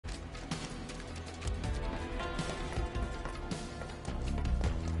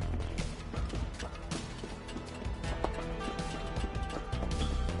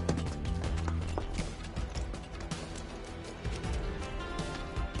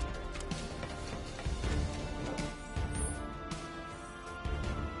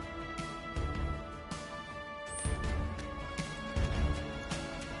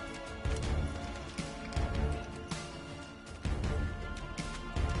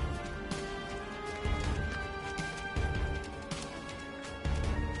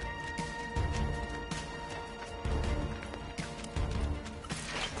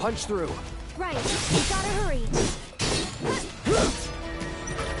Punch through. Right. We gotta hurry.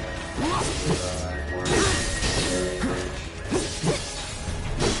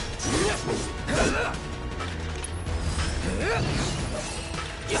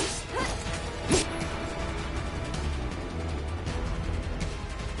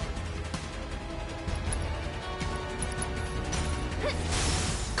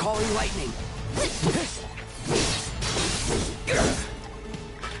 Calling lightning.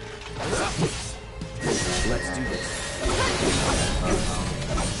 Let's do this.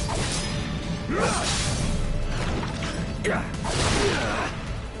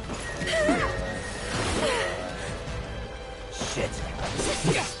 Shit.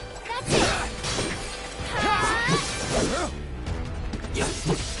 That's it.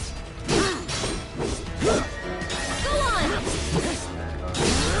 Go on.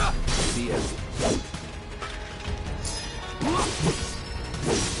 See ya.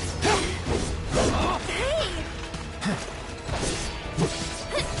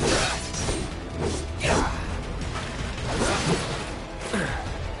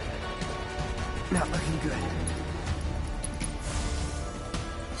 Not looking good.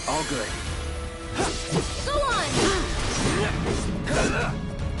 All good. Go on.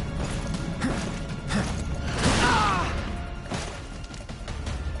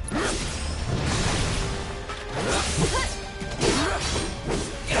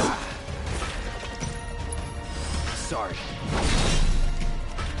 Sorry.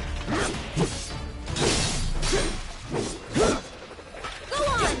 Go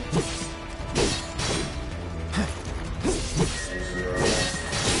on.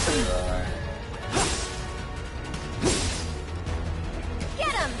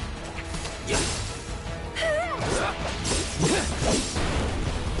 Get him.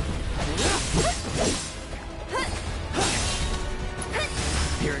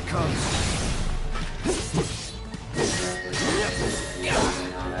 Here it comes.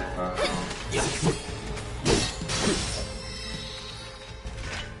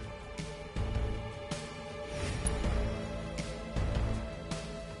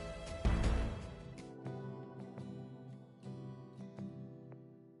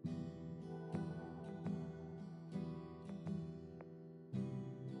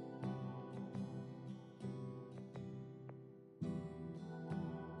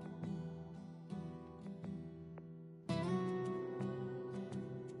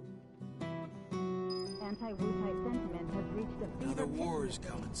 Anti-Wu-type sentiment has reached a fever Another war pitch. is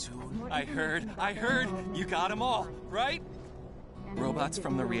coming soon. I heard. You got them all, right? Robots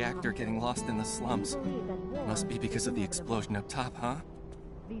from the reactor getting lost in the slums. Must be because of the explosion up top, huh?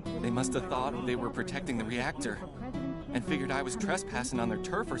 They must have thought they were protecting the reactor and figured I was trespassing on their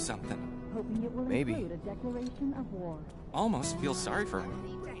turf or something. Maybe. Almost feel sorry for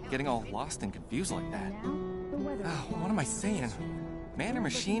them, getting all lost and confused like that. Oh, what am I saying? Man or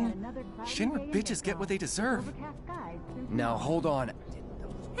machine? Shinra bitches get what they deserve. Now hold on.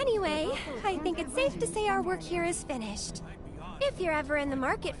 Anyway, I think it's safe to say our work here is finished. If you're ever in the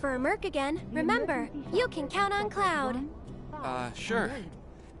market for a merc again, remember, you can count on Cloud. Sure.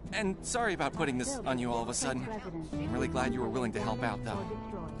 And sorry about putting this on you all of a sudden. I'm really glad you were willing to help out, though.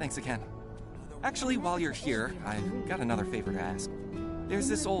 Thanks again. Actually, while you're here, I've got another favor to ask. There's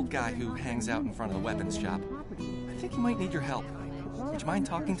this old guy who hangs out in front of the weapons shop. I think he might need your help. Would you mind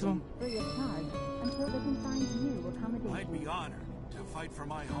talking to him? I'd be honored to fight for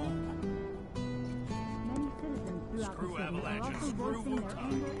my home. Screw Avalanche and screw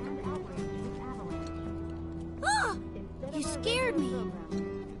Wu-Tang. Oh! You scared me!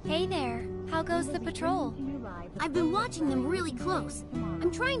 Hey there, how goes the patrol? I've been watching them really close.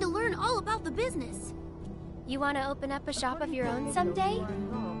 I'm trying to learn all about the business. You want to open up a shop of your own someday?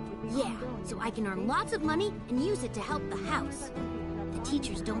 Yeah, so I can earn lots of money and use it to help the house. The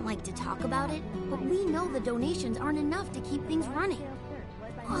teachers don't like to talk about it, but we know the donations aren't enough to keep things running.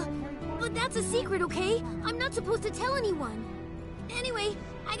 But that's a secret, okay? I'm not supposed to tell anyone. Anyway,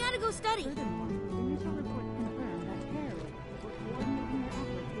 I gotta go study.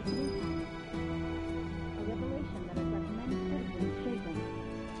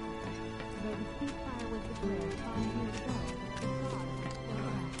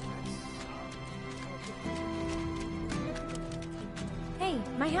 Hey,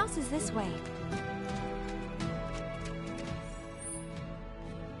 my house is this way.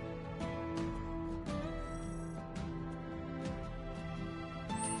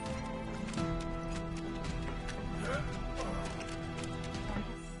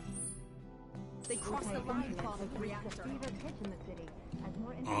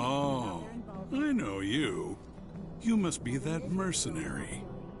 Oh, I know you. You must be that mercenary.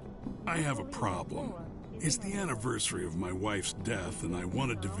 I have a problem. It's the anniversary of my wife's death, and I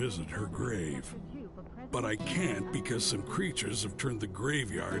wanted to visit her grave. But I can't because some creatures have turned the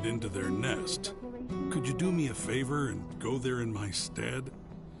graveyard into their nest. Could you do me a favor and go there in my stead?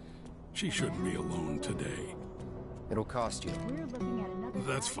 She shouldn't be alone today. It'll cost you.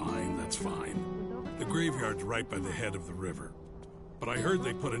 That's fine, that's fine. The graveyard's right by the head of the river. But I heard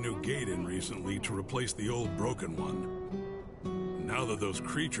they put a new gate in recently to replace the old broken one. Now that those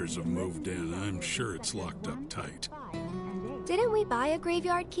creatures have moved in, I'm sure it's locked up tight. Didn't we buy a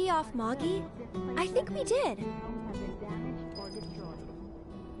graveyard key off Moggy? I think we did.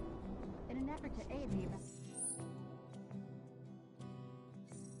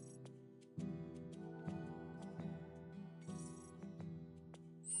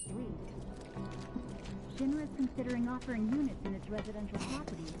 Shinra is considering offering units in its residential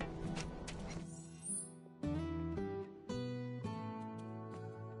properties.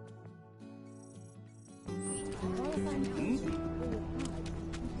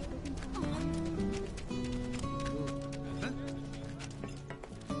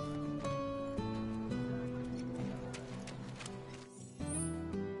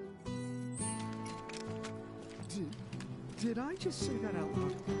 Did I just say that out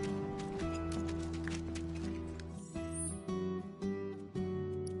loud?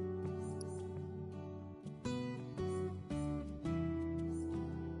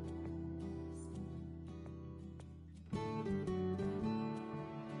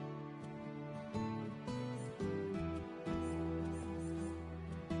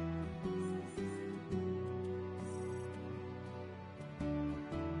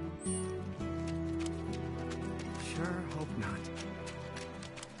 Sure hope not.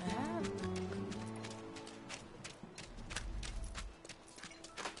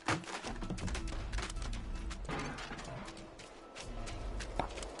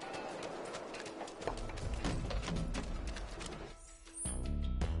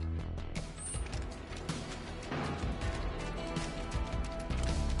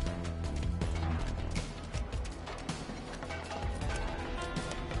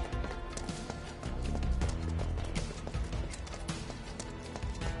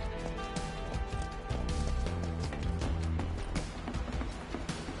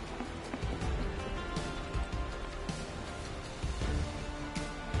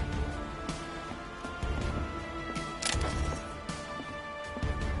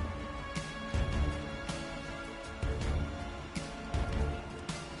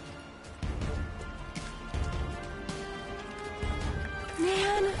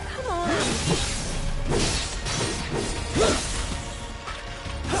 Man, come on.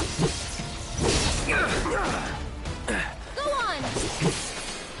 Go on.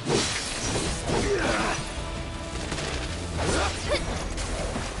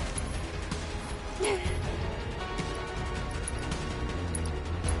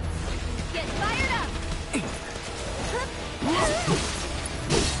 Get fired up.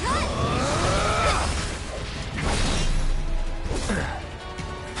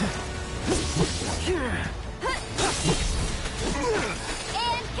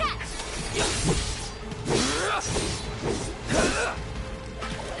 And catch!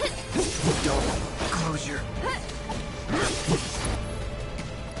 Don't close your...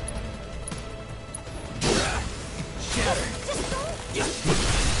 Shatter. Just don't...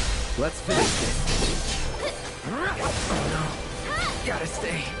 Let's finish this. Oh no. Gotta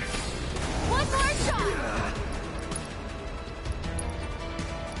stay. One more shot!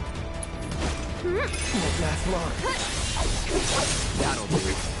 Won't last long. That'll do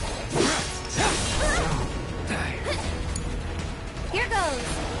it. Here goes.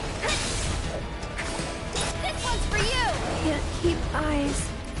 This one's for you. Can't keep eyes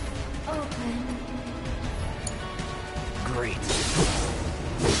open. Great.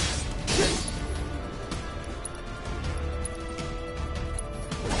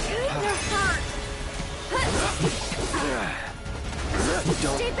 They're hurt.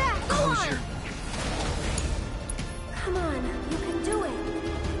 Don't Stay back. Go close on. your... Come on, you can do it.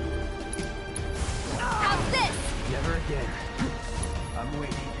 How's this? Never again. I'm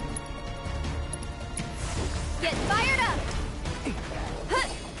waiting. Get fired up.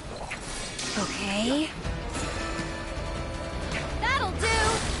 Okay. That'll do.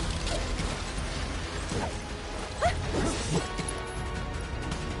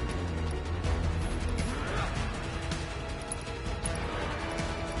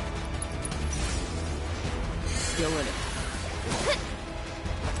 Still in it.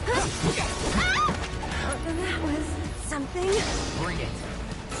 That was something. Bring it.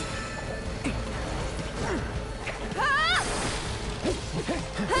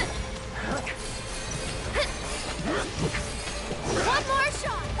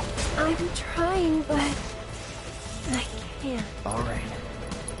 I'm trying, but I can't. All right.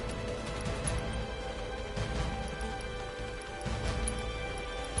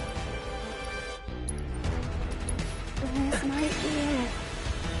 This might be it.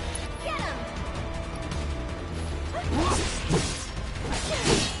 Get him!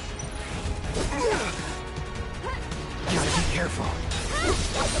 Gotta be careful.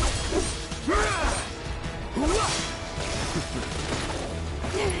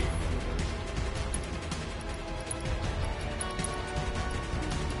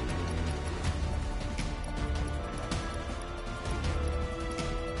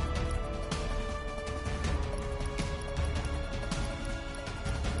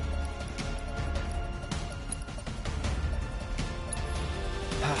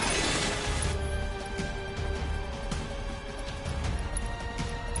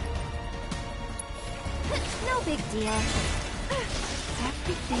 No big deal.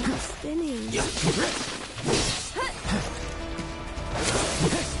 Everything's spinning.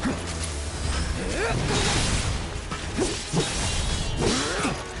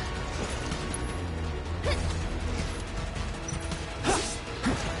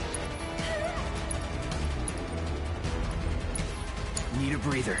 Need a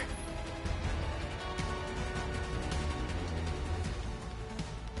breather.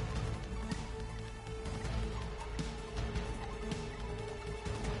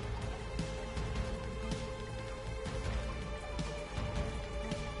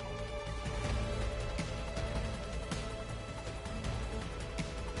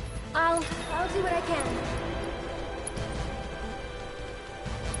 I'll do what I can.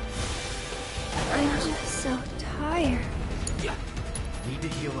 I'm just so tired. Need to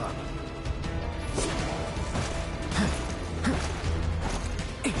heal up.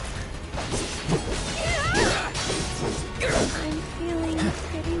 I'm feeling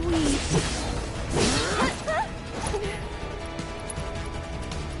pretty weak.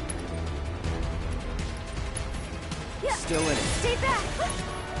 Still in it. Stay back!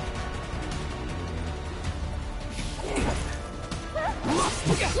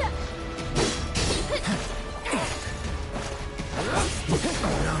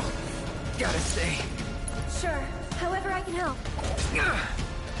 Oh no. Gotta stay. Sure, however I can help.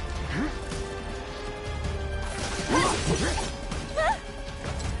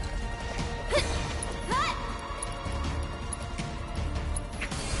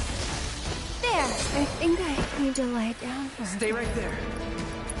 There! I think I need to lie down for a Stay right there.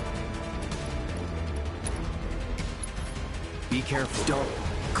 Be careful. Don't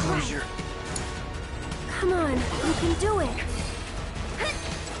close your... Come on, you can do it!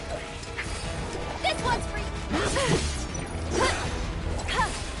 This one's for you!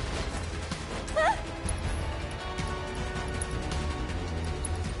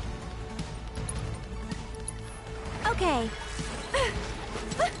 Okay.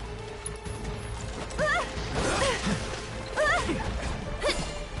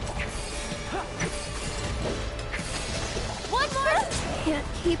 One more! Can't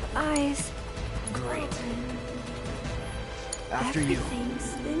keep eyes. Great. After you. Everything's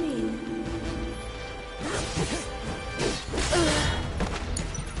spinning.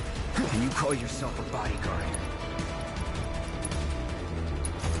 Can you call yourself a bodyguard?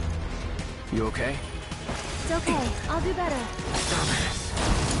 You okay? It's okay. I'll do better.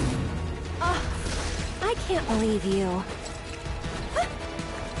 Oh, I can't believe you.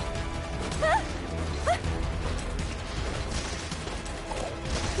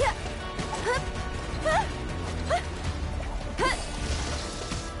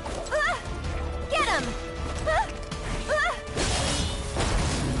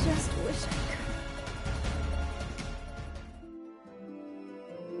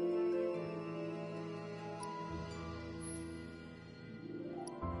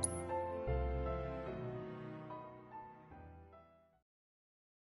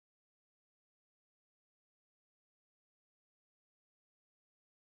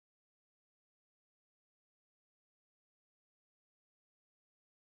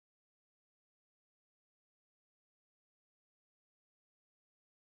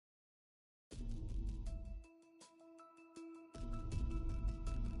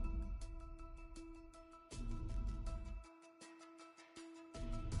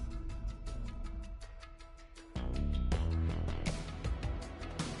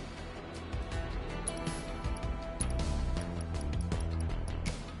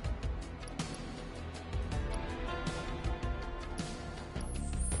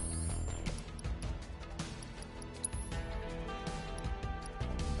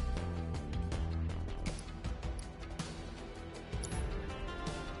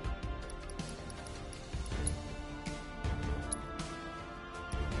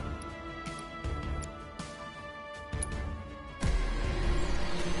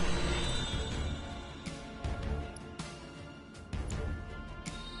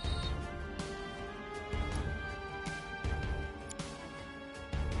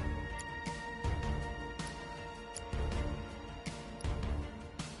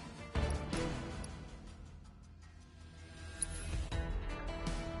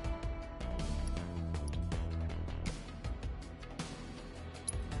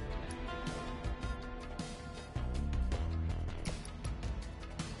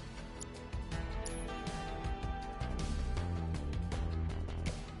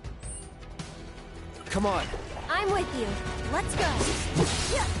 Come on. I'm with you. Let's go.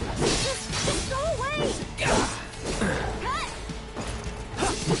 Just go away.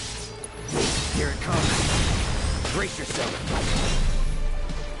 Here it comes. Brace yourself.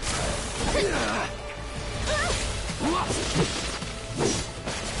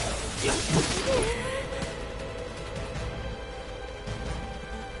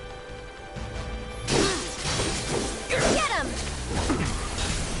 Get him!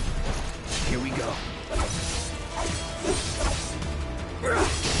 Here we go.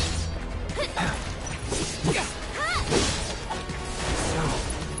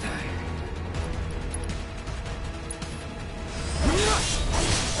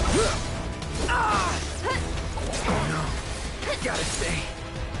 Oh no. Gotta stay.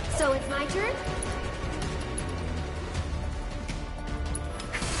 So it's my turn?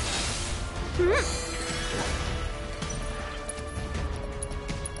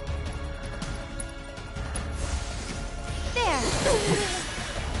 There.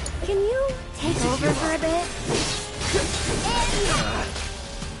 Can you take over for a bit?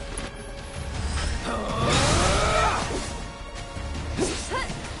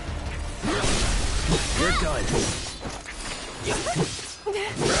 You're done.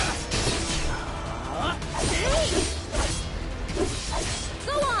 Hey!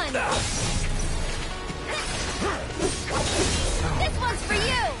 Go on! This one's for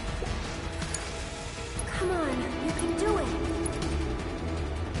you! Come on, you can do it.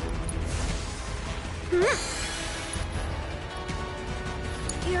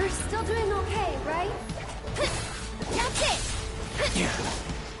 You're still doing okay, right? That's it!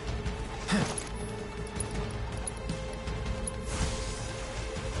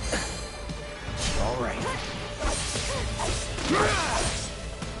 All right.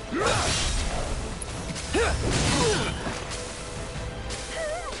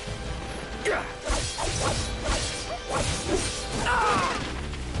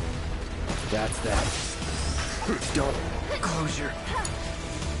 That's that. Don't close your...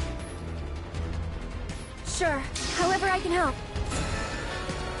 Sure, however I can help.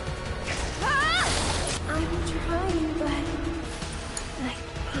 I'm trying, but I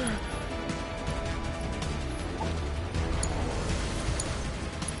can't.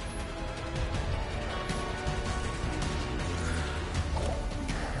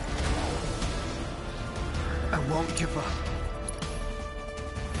 I won't give up.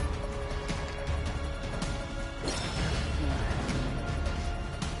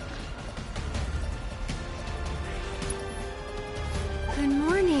 Good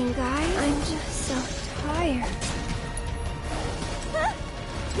morning, guys. I'm just so tired.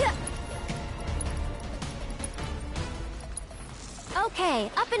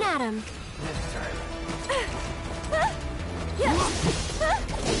 Okay, up and at 'em. This time.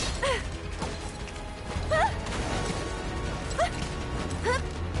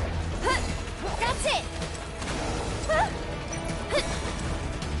 That's it.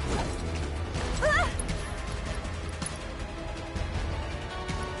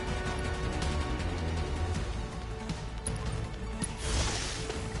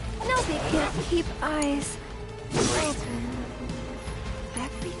 No big deal. Keep eyes open.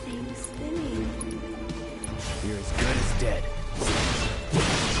 Everything's spinning. You're as good as dead.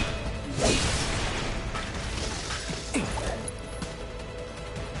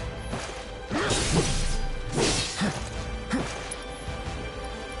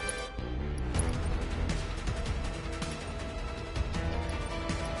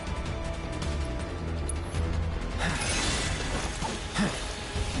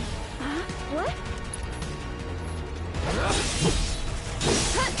 What?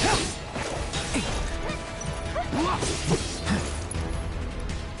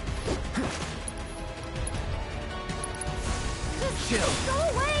 Chill. Go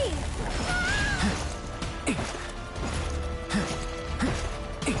away!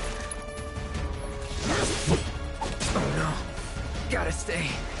 Oh no. Gotta stay.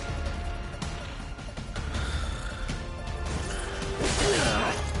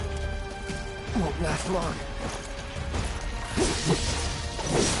 Won't last long.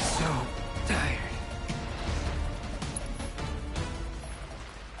 So tired.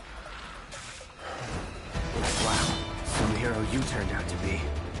 Wow, some hero you turned out to be.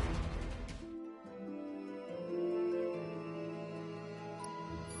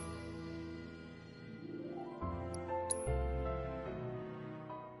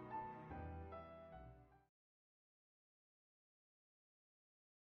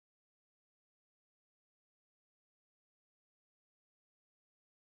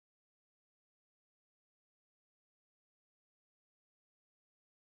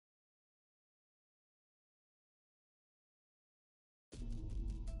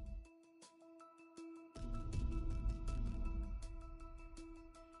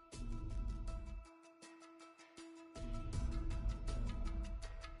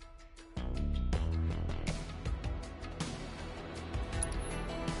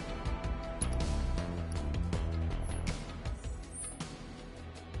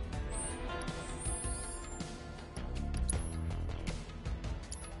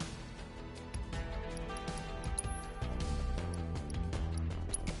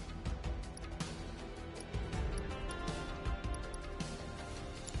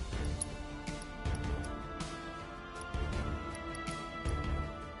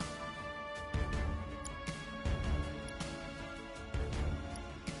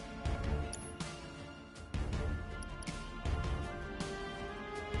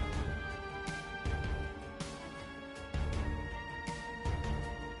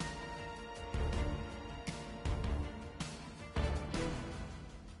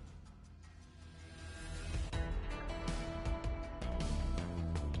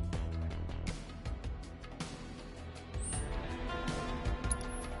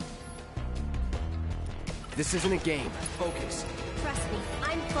 This isn't a game. Focus. Trust me,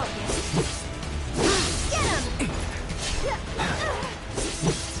 I'm focused. Get him!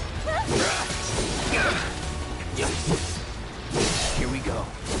 Here we go.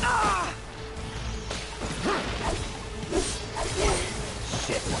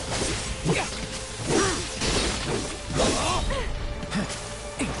 Shit.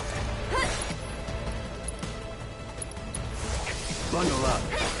 Bundle up.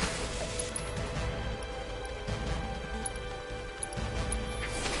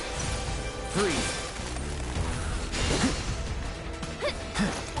 Freeze.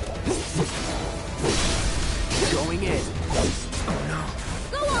 Going in. Oh no.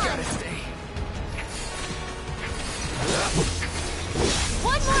 Go on! Gotta stay.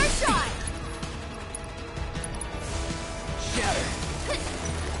 One more shot! Shatter.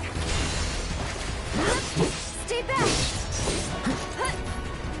 Stay back!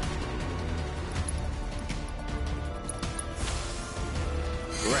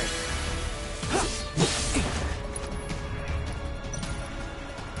 Right.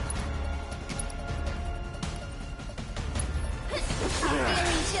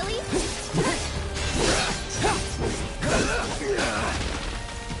 Feeling chilly?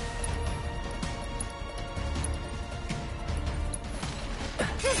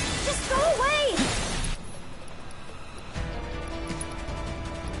 Just go away!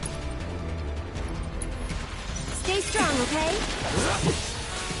 Stay strong, okay?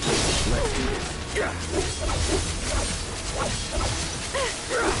 Let's do this.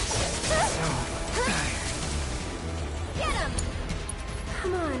 Get him!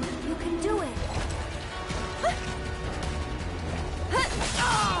 Come on, you can do it.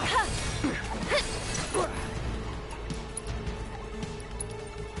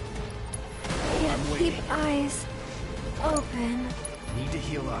 Can't keep eyes open. Need to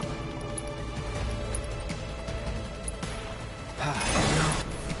heal up. Oh no.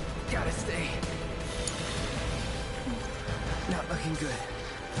 Gotta stay. Not looking good.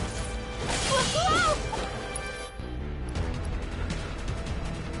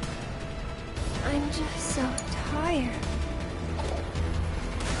 I'm just so tired.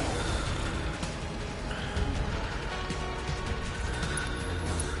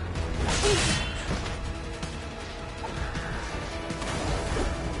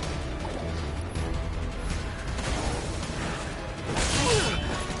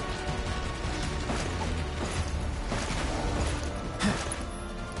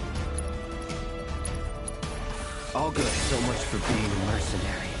 All good. So much for being a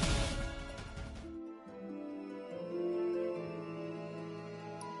mercenary.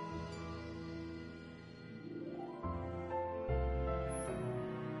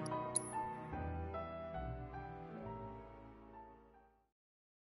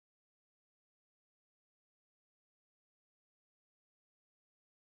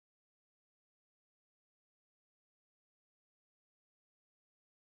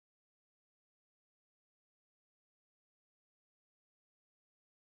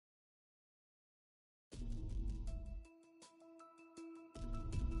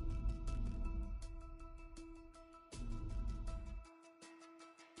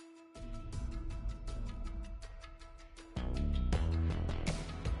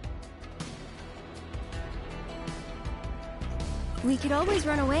 We could always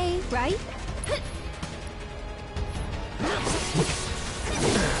run away, right?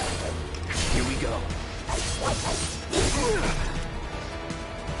 Here we go.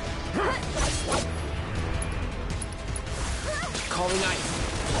 Calling ice.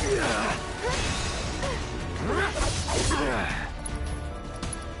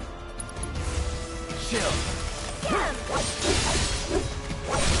 Chill.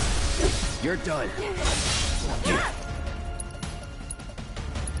 You're done.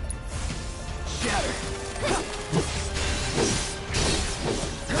 Shatter.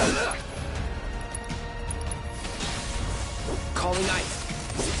 Calling ice.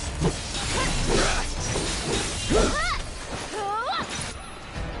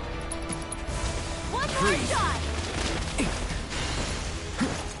 One more shot!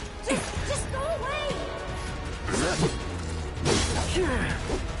 Just go away!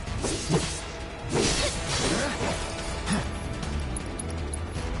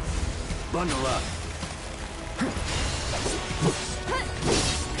 Bundle up.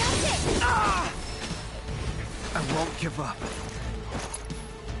 That's it! I won't give up.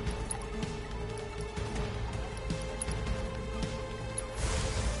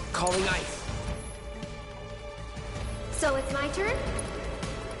 Calling ice. So it's my turn?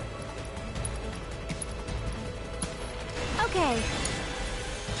 Okay.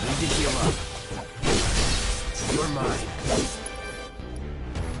 Need to heal up. You're mine.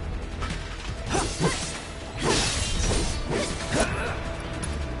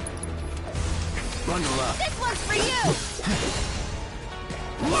 Bundle up. This one's for you!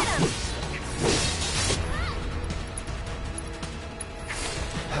 Hit him!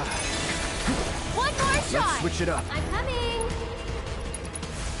 One more shot! Let's switch it up. I'm coming!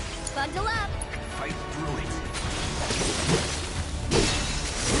 Bundle up! Fight through it.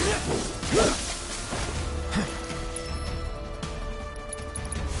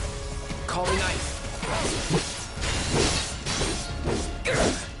 Calling ice.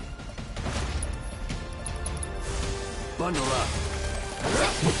 Bundle up.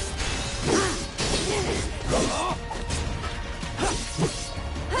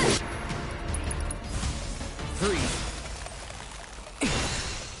 3.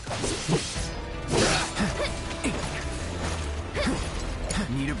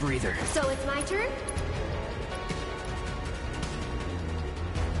 Need a breather. So it's my turn?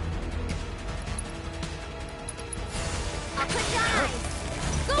 I'll put you on ice!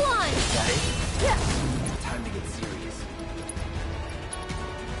 Go on! Got it? Yeah. Time to get serious.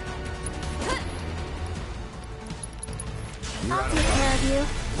 You're I'll out take of care of you.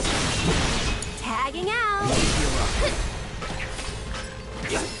 Tagging out! heal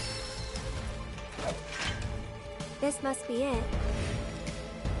up. This must be it.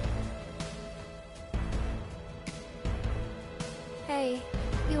 Hey,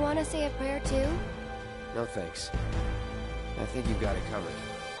 you want to say a prayer too? No thanks. I think you've got it covered.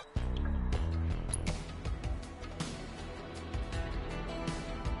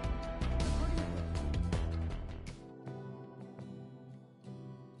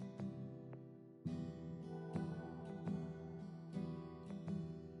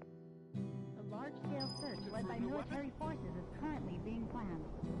 A large-scale search led by military forces is currently being planned.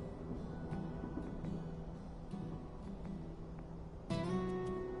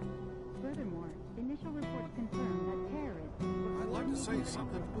 Furthermore, initial reports confirm that terrorists I'd like to say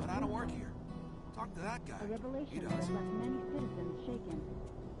something, but I don't work here. Talk to that guy. a revelation He that has does. left many citizens shaken.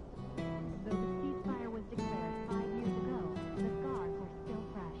 Though the ceasefire was declared 5 years ago, the scars are still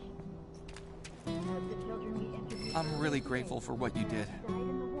fresh. As the children we interviewed I'm really grateful for what you did. died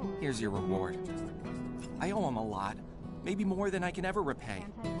in the war, Here's your reward. I owe him a lot, maybe more than I can ever repay.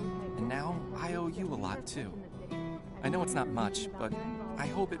 And now I owe you a lot too. I know it's not much, but I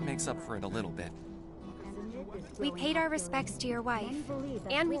hope it makes up for it a little bit. We paid our respects to your wife,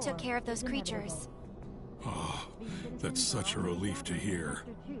 and we took care of those creatures. Oh, that's such a relief to hear.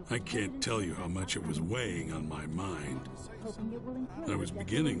 I can't tell you how much it was weighing on my mind. I was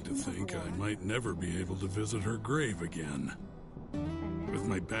beginning to think I might never be able to visit her grave again. With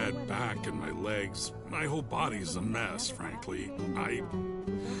my bad back and my legs, my whole body's a mess, frankly.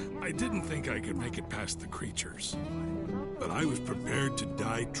 I didn't think I could make it past the creatures. But I was prepared to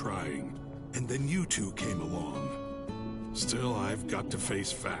die trying, and then you two came along. Still, I've got to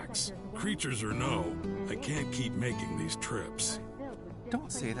face facts. Creatures or no, I can't keep making these trips.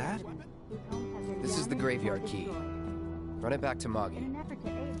 Don't say that. This is the graveyard key. Run it back to Moggy.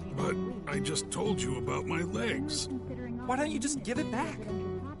 But I just told you about my legs. Why don't you just give it back?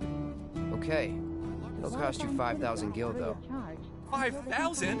 Okay. It'll cost you 5,000 gil, though.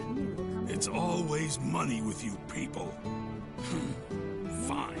 5,000? It's always money with you people.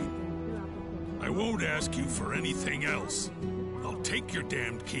 Fine. I won't ask you for anything else. I'll take your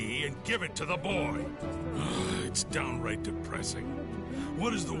damned key and give it to the boy. It's downright depressing.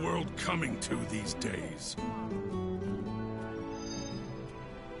 What is the world coming to these days?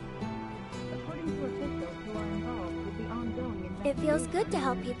 According to officials who are involved with the ongoing It feels good to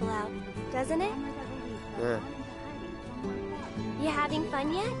help people out, doesn't it? You having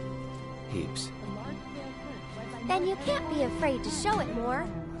fun yet? Heaps. Then you can't be afraid to show it more.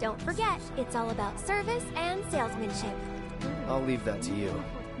 Don't forget, it's all about service and salesmanship. I'll leave that to you.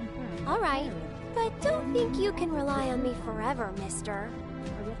 All right, but don't think you can rely on me forever, mister.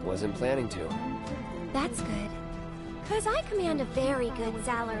 Wasn't planning to. That's good. 'Cause I command a very good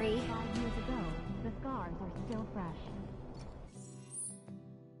salary. 5 years ago, the scars are still fresh.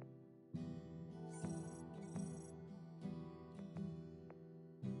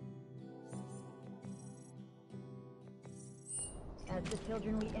 As the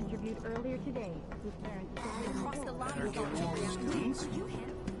children we interviewed earlier today, whose parents crossed the line.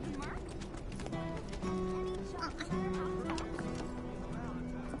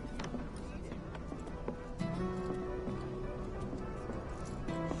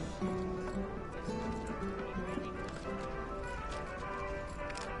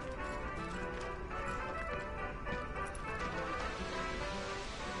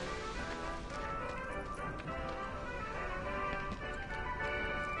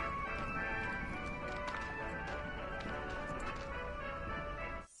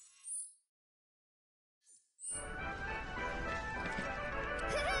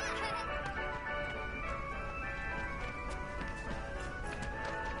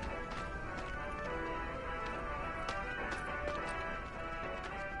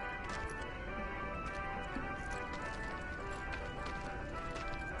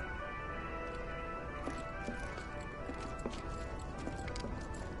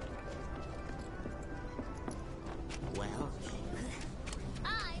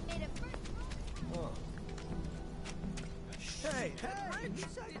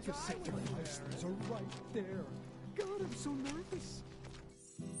 The sacrificers are right there. God, I'm so nervous.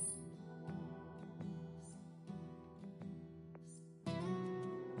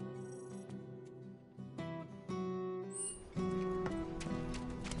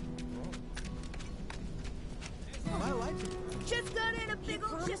 I like it. Just got in a big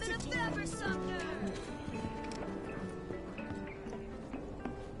old shipment of fabric softener.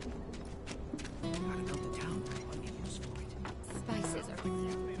 Gotta know the town for what you use for it. Spices are...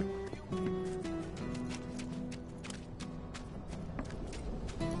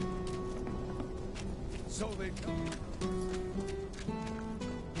 So they tell me.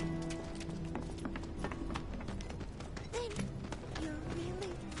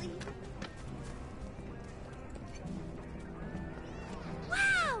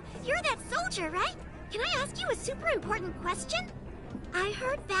 Wow! You're that soldier, right? Can I ask you a super important question? I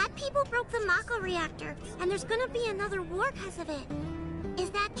heard bad people broke the Mako reactor, and there's gonna be another war because of it.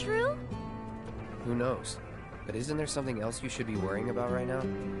 Is that true? Who knows? But isn't there something else you should be worrying about right now?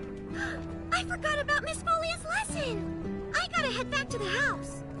 I forgot about Miss Folia's lesson! I gotta head back to the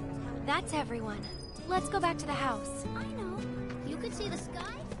house. That's everyone. Let's go back to the house. I know. You could see the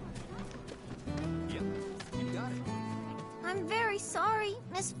sky? Yep, you got it. I'm very sorry,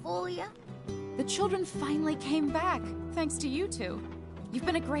 Miss Folia. The children finally came back, thanks to you two. You've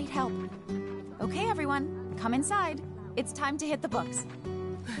been a great help. Okay, everyone, come inside. It's time to hit the books.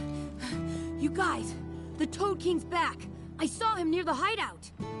 You guys, the Toad King's back. I saw him near the hideout.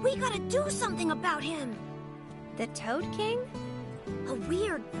 We gotta do something about him. The Toad King? A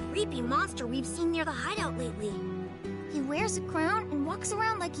weird, creepy monster we've seen near the hideout lately. He wears a crown and walks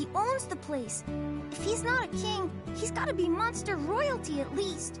around like he owns the place. If he's not a king, he's gotta be monster royalty at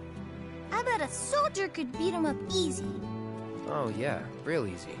least. I bet a soldier could beat him up easy. Oh yeah, real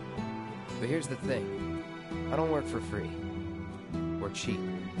easy. But here's the thing. I don't work for free. Or cheap.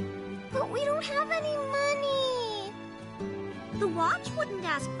 But we don't have any money. The watch wouldn't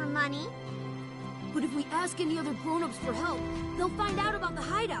ask for money. But if we ask any other grown-ups for help, they'll find out about the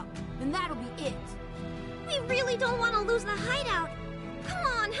hideout, and that'll be it. We really don't want to lose the hideout. Come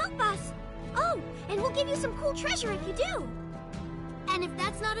on, help us. Oh, and we'll give you some cool treasure if you do. And if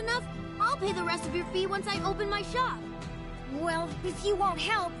that's not enough, I'll pay the rest of your fee once I open my shop. Well, if you won't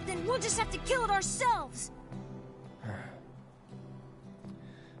help, then we'll just have to kill it ourselves.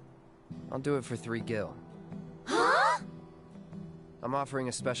 I'll do it for 3 gil. Huh? I'm offering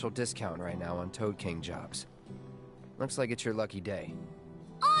a special discount right now on Toad King jobs. Looks like it's your lucky day.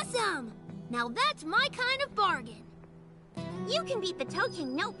 Awesome! Now that's my kind of bargain. You can beat the Toad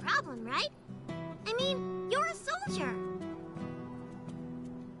King no problem, right? I mean, you're a soldier.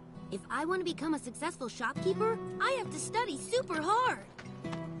 If I want to become a successful shopkeeper, I have to study super hard.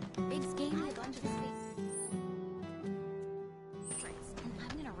 Big's gave me a bunch of secrets, and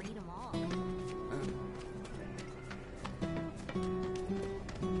I'm gonna read them all.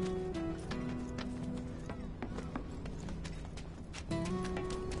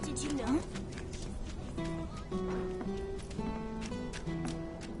 Did you know?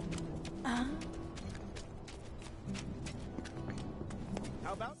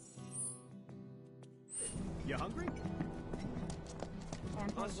 How about? You hungry?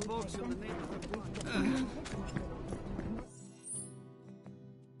 Us folks in the neighborhood.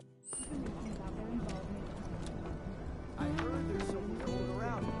 I heard there's someone going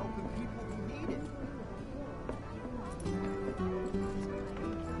around helping people who need it.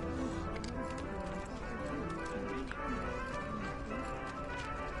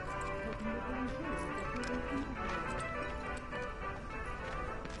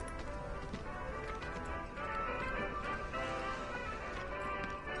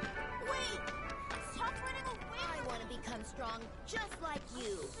 Become strong just like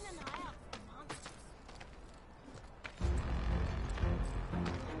you.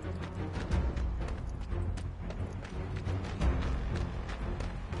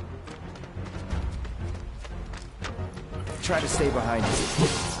 Try to stay behind me.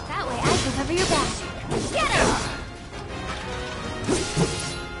 That way I can cover your back. Get him!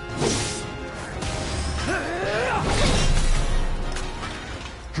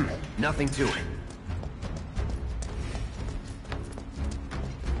 Nothing to it.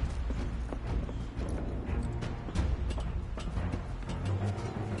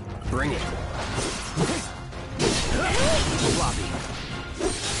 Bring it. Floppy.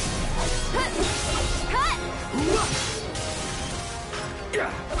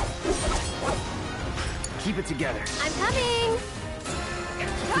 Keep it together. I'm coming!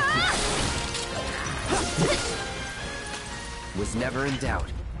 Was never in doubt.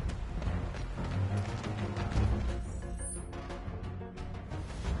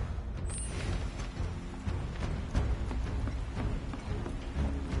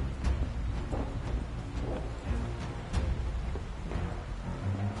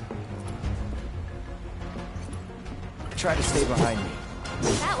 Try to stay behind me.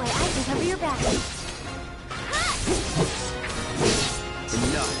 That way I can cover your back.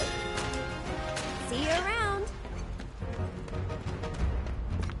 Enough. See you around.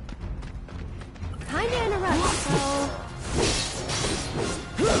 Kinda in a rush, so...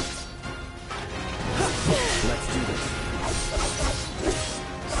 Let's do this.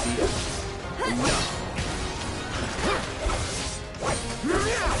 See ya. Enough.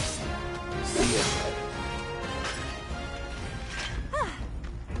 See ya.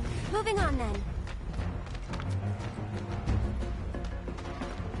 Moving on then.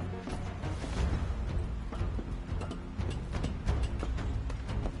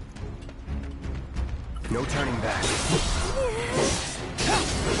 No turning back.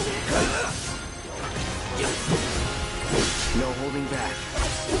 No holding back.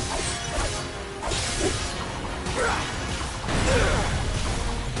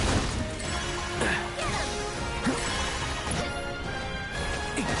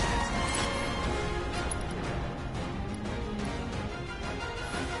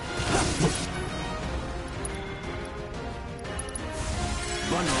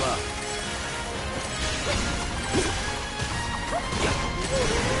 Bundle up.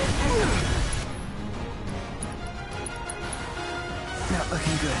 Not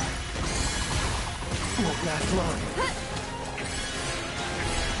looking good. Won't last long.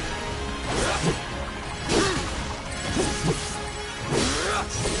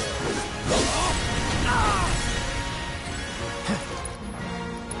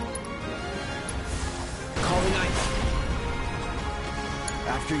 Calling ice.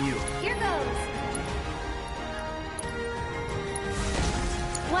 After you. Here goes.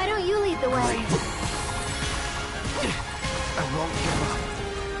 Why don't you lead the way? I won't give up.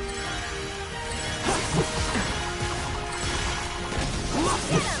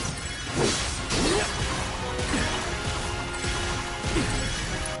 Get him!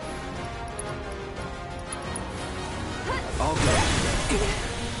 All good.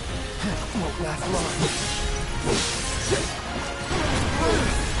 Won't last long.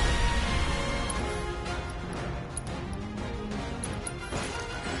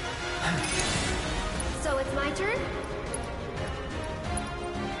 So it's my turn?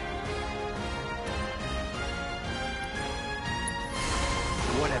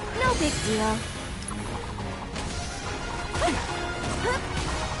 Whatever. No big deal.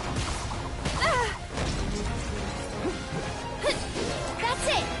 That's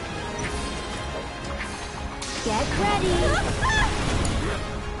it! Get ready!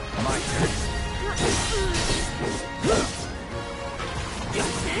 My turn.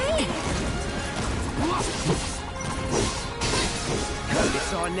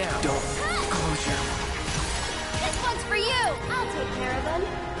 It's on now. Don't closure. This one's for you! I'll take care of them.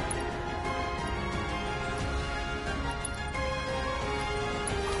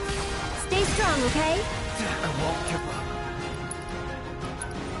 Stay strong, okay? I won't give up.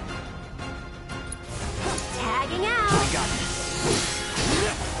 Tagging out! I got this.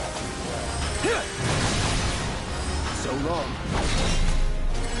 So long.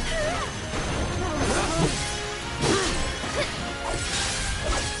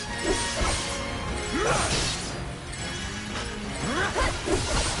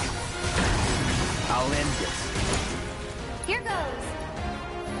 I'll end this. Here goes!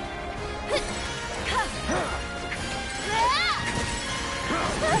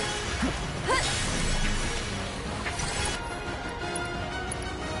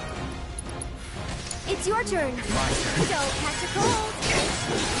 It's your turn. My turn. Don't catch a cold.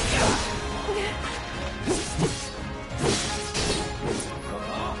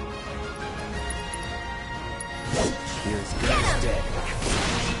 Here's Get him! dead.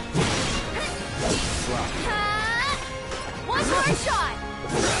 Slap. One more shot.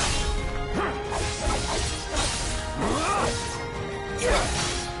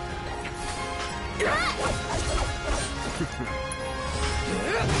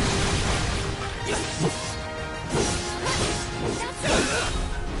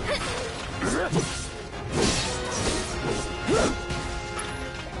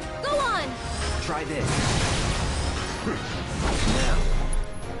 Go on. Try this. Now.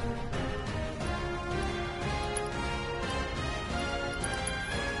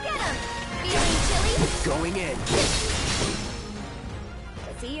 Get him. Feeling chilly? Going in.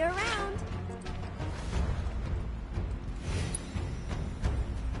 See you around.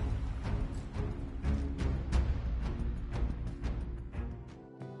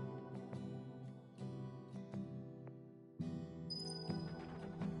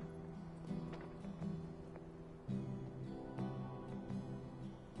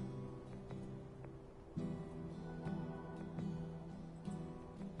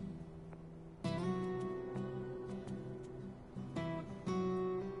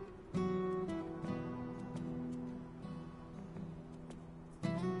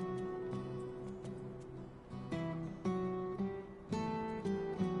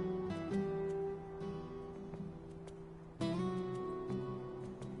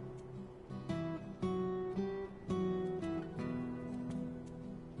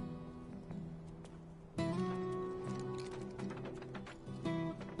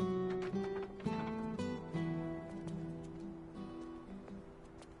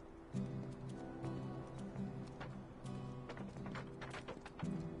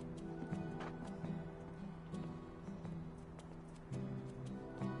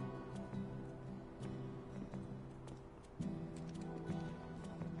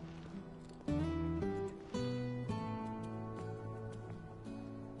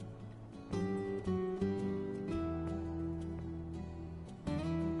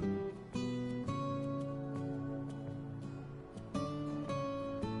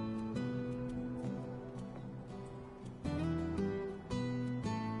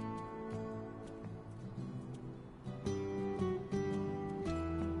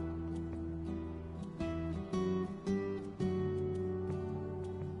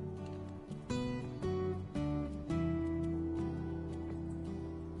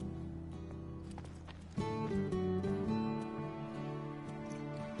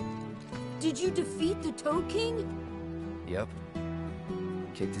 Did you defeat the Toad King? Yep.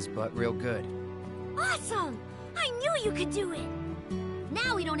 Kicked his butt real good. Awesome! I knew you could do it!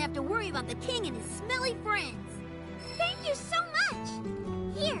 Now we don't have to worry about the king and his smelly friends. Thank you so much!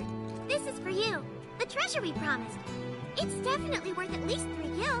 Here, this is for you. The treasure we promised. It's definitely worth at least 3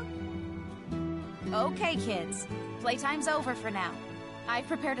 gil. Okay, kids. Playtime's over for now. I've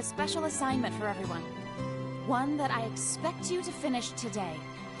prepared a special assignment for everyone. One that I expect you to finish today.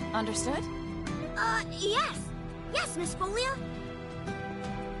 Understood? Yes. Yes, Miss Folia.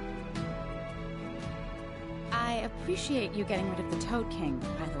 I appreciate you getting rid of the Toad King,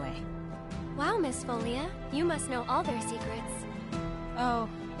 by the way. Wow, Miss Folia. You must know all their secrets. Oh,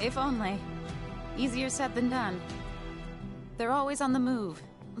 if only. Easier said than done. They're always on the move,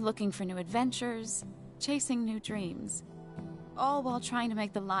 looking for new adventures, chasing new dreams. All while trying to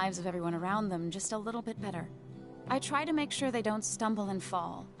make the lives of everyone around them just a little bit better. I try to make sure they don't stumble and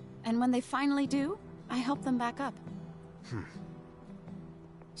fall. And when they finally do, I help them back up.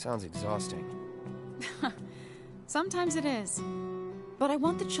 Sounds exhausting. Sometimes it is. But I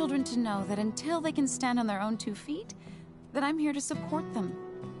want the children to know that until they can stand on their own 2 feet, that I'm here to support them,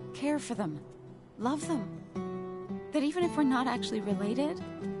 care for them, love them. That even if we're not actually related,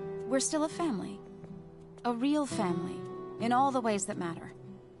 we're still a family. A real family, in all the ways that matter.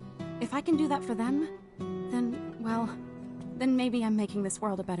 If I can do that for them, then, well, then maybe I'm making this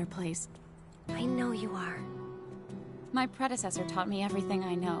world a better place. I know you are. My predecessor taught me everything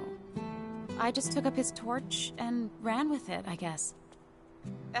I know. I just took up his torch and ran with it, I guess.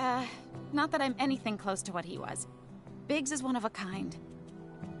 Not that I'm anything close to what he was. Biggs is one of a kind.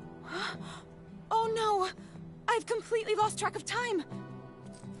 Oh no! I've completely lost track of time!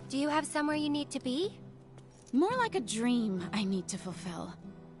 Do you have somewhere you need to be? More like a dream I need to fulfill.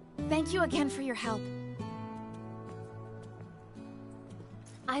 Thank you again for your help.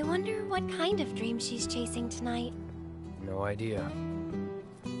 I wonder what kind of dream she's chasing tonight. No idea.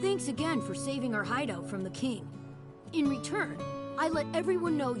 Thanks again for saving our hideout from the king. In return, I let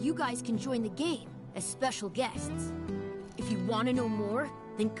everyone know you guys can join the game as special guests. If you want to know more,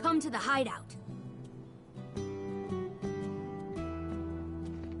 then come to the hideout.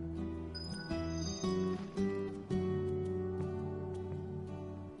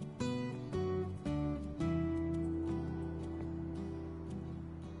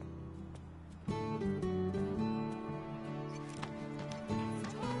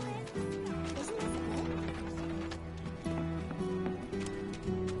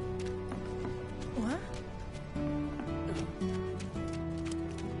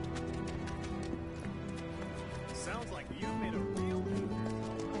 Sounds like you made a real move.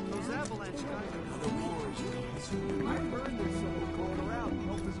 Those avalanche guys are another war. I heard there's someone going around to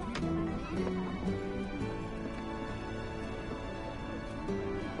help his people.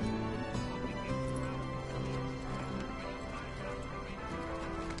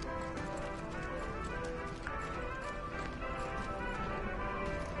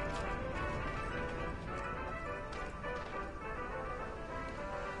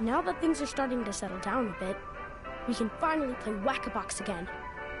 Now that things are starting to settle down a bit, we can finally play Whack-A-Box again.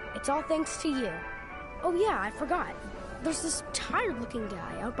 It's all thanks to you. Oh yeah, I forgot. There's this tired-looking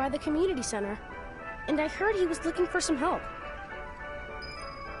guy out by the community center, and I heard he was looking for some help.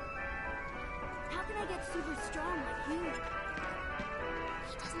 How can I get super strong like you?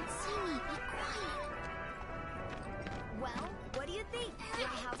 He doesn't see me. Be quiet. Well, what do you think? Do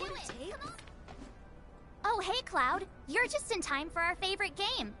I have what it takes? Oh, hey, Cloud. You're just in time for our favorite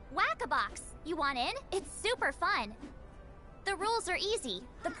game, Whack-A-Box. You want in? It's super fun. The rules are easy.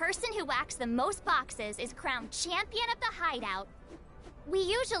 The person who whacks the most boxes is crowned champion of the hideout. We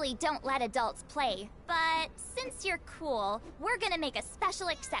usually don't let adults play, but since you're cool, we're gonna make a special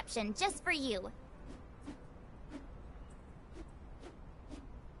exception just for you.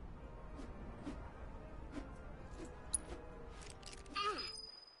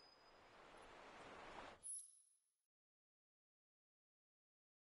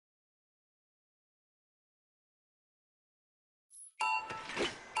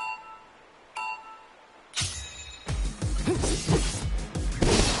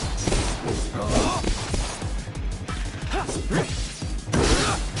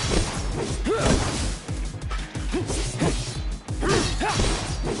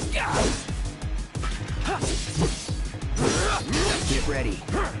 Get ready.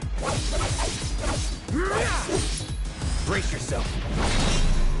 Brace yourself.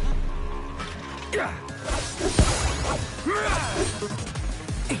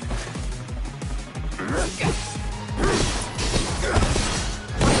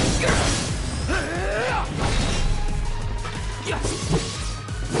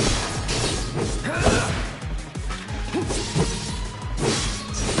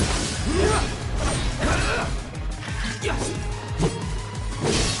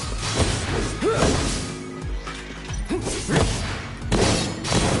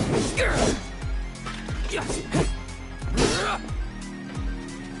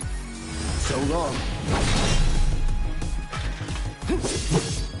 long.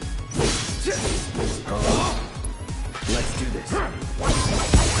 Let's do this.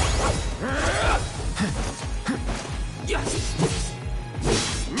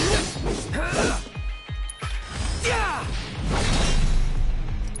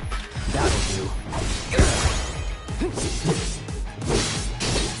 That'll do.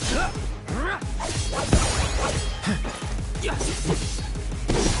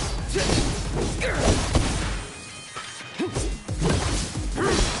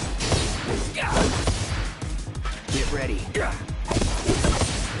 Get ready.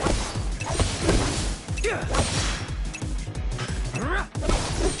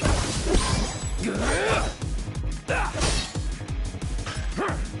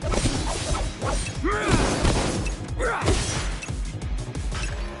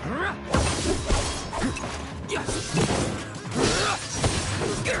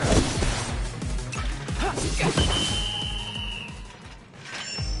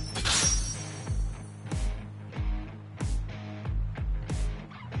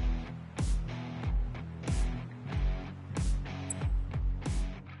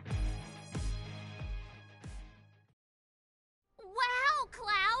 Wow,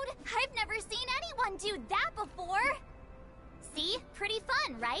 Cloud! I've never seen anyone do that before! See? Pretty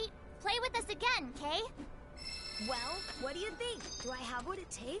fun, right? Play with us again, Kay? Well, what do you think? Do I have what it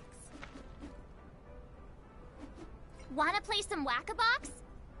takes? Wanna play some Whack-A-Box?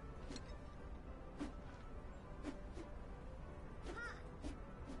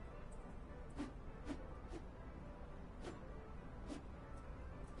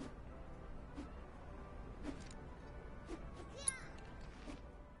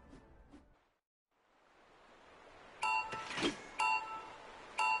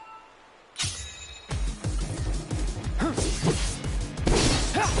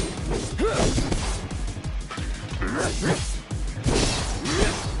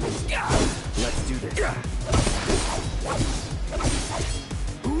 Let's do this.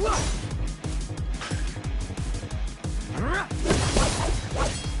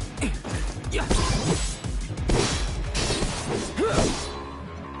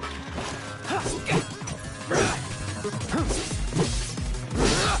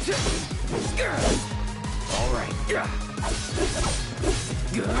 All right.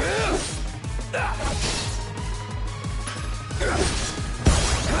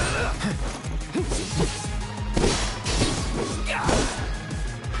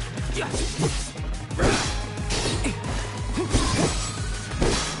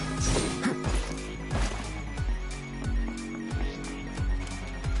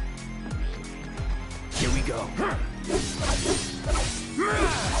 Here we go.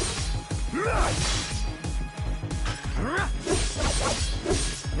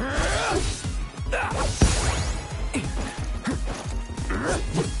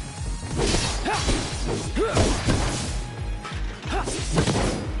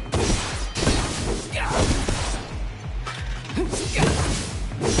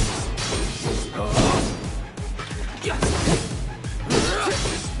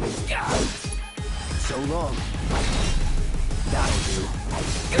 So long. That'll do.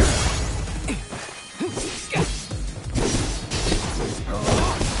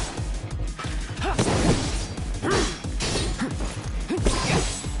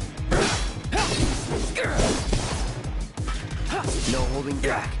 No holding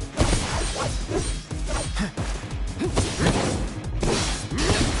back.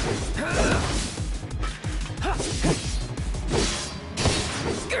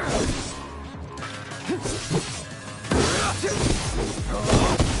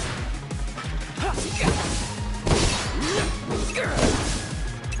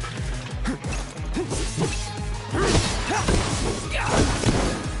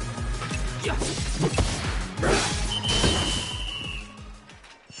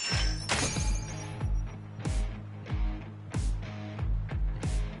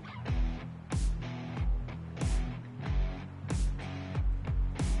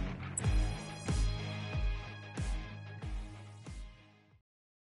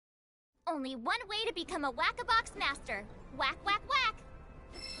 Only one way to become a Whack-A-Box master. Whack, whack, whack!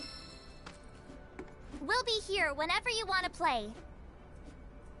 We'll be here whenever you want to play.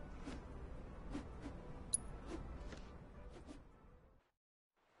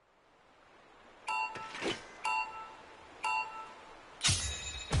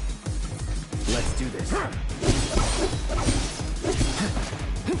 Let's do this.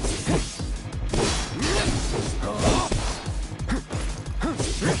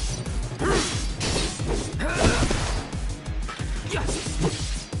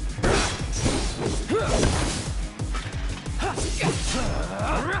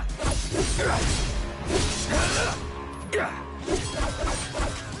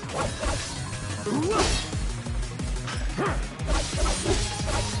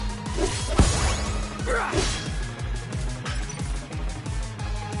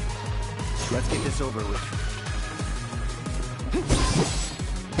 Let's get this over with.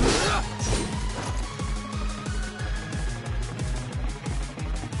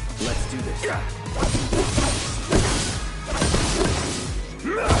 Let's do this.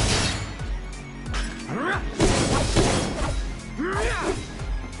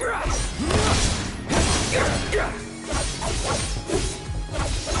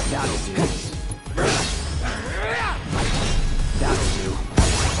 That'll do. That'll do.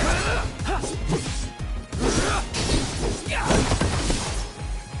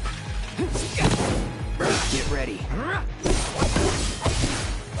 Get ready.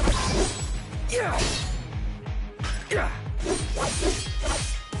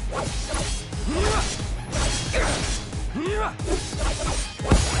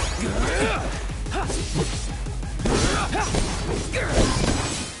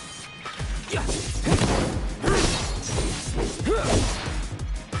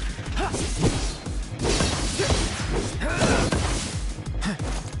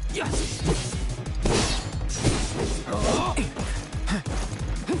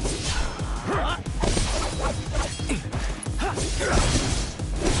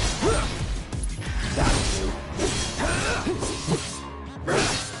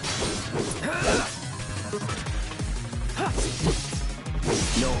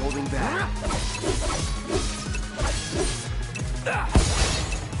 No holding back.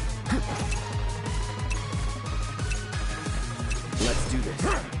 Let's do this.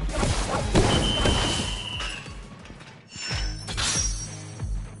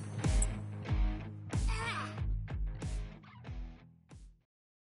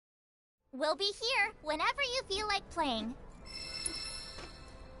 We'll be here whenever you feel like playing.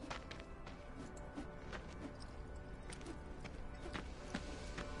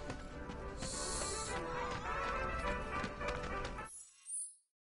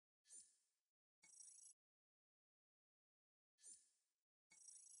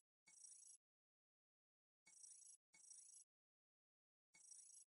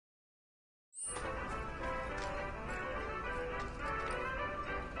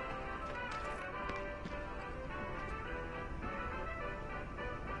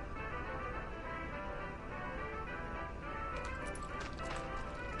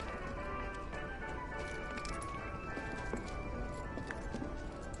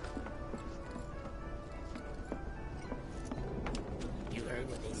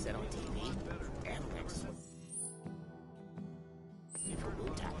 What they said on TV? Avalanche.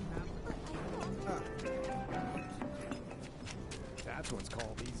 That's what's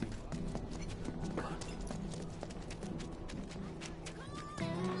called easy.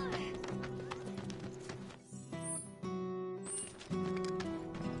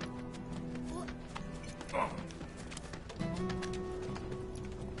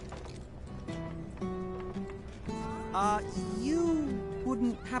 You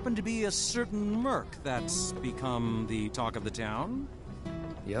wouldn't happen to be a certain merc that's become the talk of the town?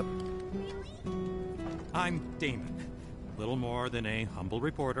 Yep. I'm Damon. Little more than a humble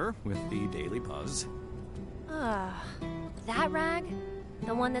reporter with the Daily Buzz. That rag?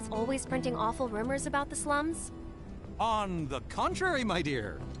 The one that's always printing awful rumors about the slums? On the contrary, my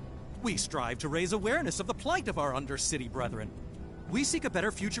dear. We strive to raise awareness of the plight of our undercity brethren. We seek a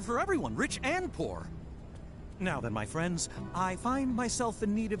better future for everyone, rich and poor. Now then, my friends, I find myself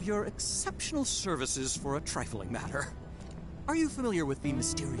in need of your exceptional services for a trifling matter. Are you familiar with the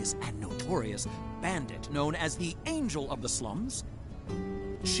mysterious and notorious bandit known as the Angel of the Slums?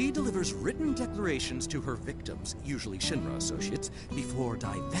 She delivers written declarations to her victims, usually Shinra associates, before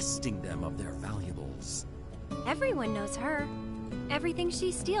divesting them of their valuables. Everyone knows her. Everything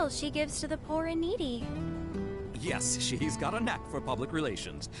she steals, she gives to the poor and needy. Yes, she's got a knack for public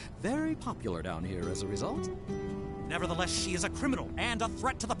relations. Very popular down here as a result. Nevertheless, she is a criminal and a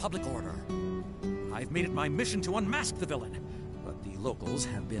threat to the public order. I've made it my mission to unmask the villain, but the locals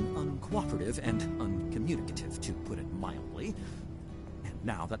have been uncooperative and uncommunicative, to put it mildly. And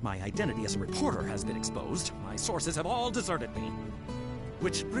now that my identity as a reporter has been exposed, my sources have all deserted me.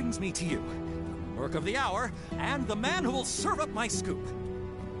 Which brings me to you, the merc of the hour, and the man who will serve up my scoop.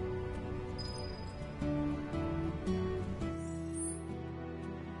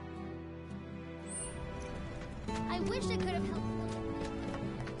 I wish I could have helped.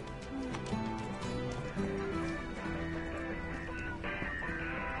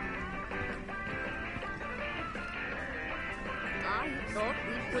 I thought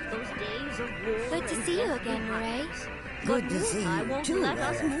we'd put those days of war. Good to see you again, Ray. Good to see I you won't too, let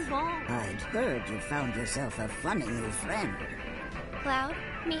us Lara. move on. I'd heard you found yourself a funny new friend. Cloud,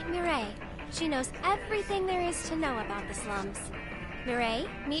 meet Mireille. She knows everything there is to know about the slums. Mireille,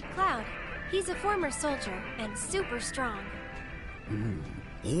 meet Cloud. He's a former soldier and super strong.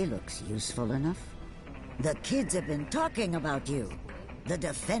 He looks useful enough. The kids have been talking about you. The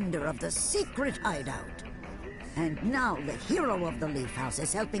defender of the secret hideout. And now the hero of the Leaf House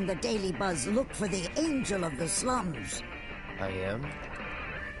is helping the Daily Buzz look for the angel of the slums. I am?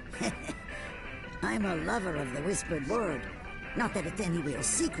 I'm a lover of the whispered word. Not that it's any real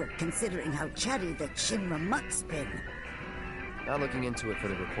secret, considering how chatty the Shinra mutt's been. Not looking into it for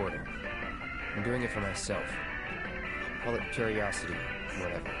the reporter. I'm doing it for myself. Call it curiosity,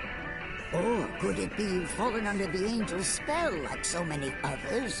 whatever. Or could it be you've fallen under the angel's spell like so many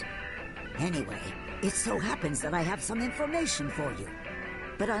others? Anyway, it so happens that I have some information for you.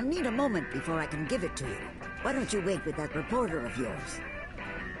 But I'll need a moment before I can give it to you. Why don't you wait with that reporter of yours?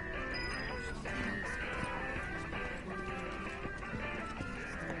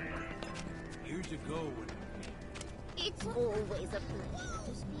 Here you go. It's always a pleasure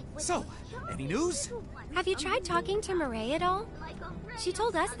to speak with So, any news? Have you tried talking to Mireille at all? She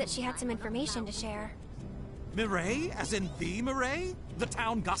told us that she had some information to share. Mireille, as in the Mireille? The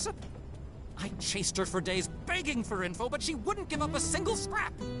town gossip? I chased her for days begging for info, but she wouldn't give up a single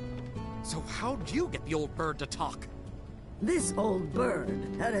scrap. So how'd you get the old bird to talk? This old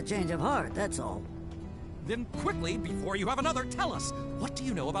bird had a change of heart, that's all. Then quickly, before you have another, tell us, what do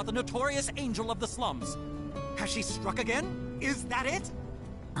you know about the notorious angel of the slums? Has she struck again? Is that it?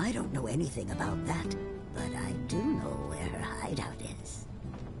 I don't know anything about that, but I do know where her hideout is.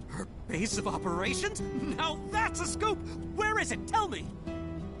 Her base of operations? Now that's a scoop! Where is it? Tell me!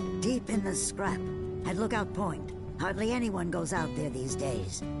 Deep in the scrap, at Lookout Point. Hardly anyone goes out there these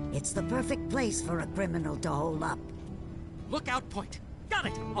days. It's the perfect place for a criminal to hole up. Lookout Point. Got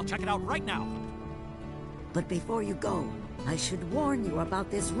it! I'll check it out right now. But before you go, I should warn you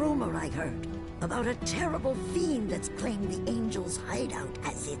about this rumor I heard. About a terrible fiend that's claimed the angel's hideout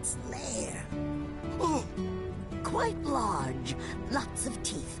as its lair. Oh! Quite large, lots of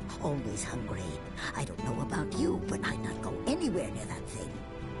teeth, always hungry. I don't know about you, but I'd not go anywhere near that thing.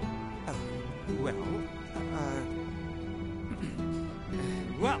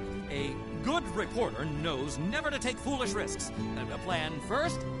 Well, a good reporter knows never to take foolish risks. Plan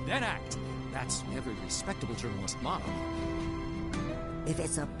first, then act. That's every respectable journalist motto. If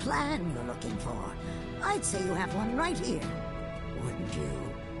it's a plan you're looking for, I'd say you have one right here. Wouldn't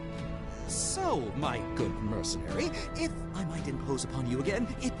you? So, my good mercenary, if I might impose upon you again,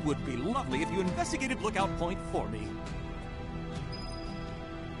 it would be lovely if you investigated Lookout Point for me.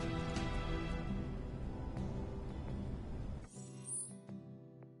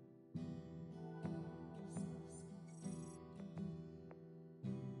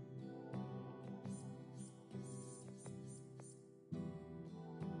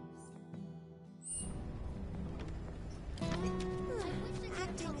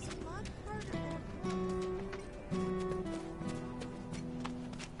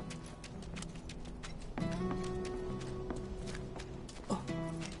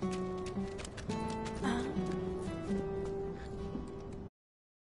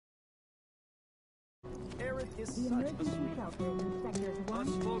 Eric is such a sweet. Us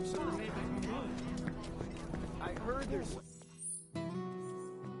folks are making fun. I heard there's...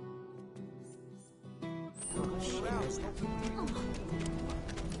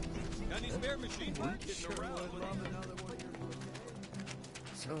 Got any spare machine parts getting around?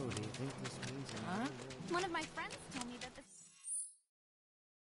 So, do you think this means... One of my friends told me that the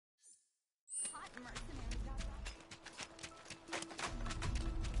hot mercenaries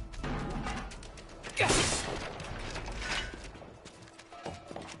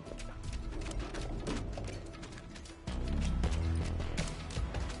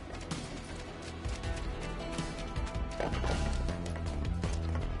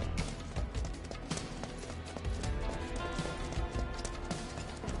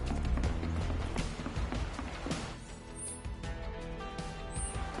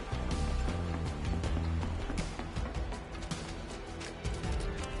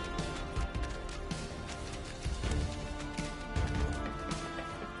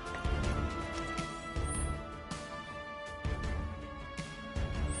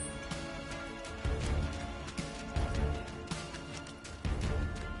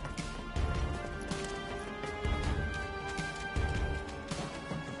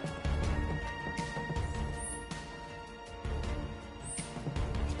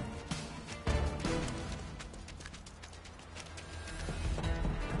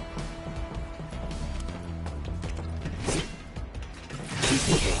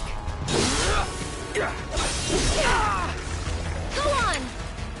cake. Go on!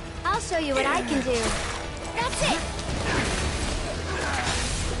 I'll show you what I can do. That's it!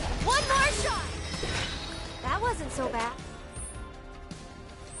 One more shot! That wasn't so bad.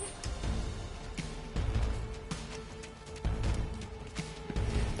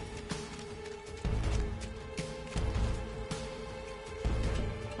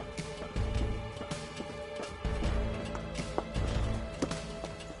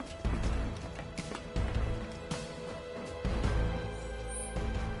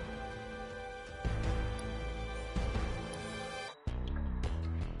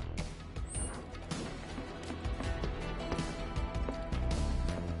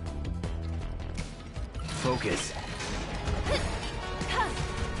 Focus.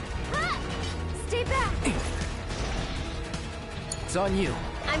 Stay back! It's on you.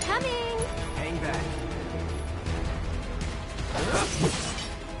 I'm coming! Hang back.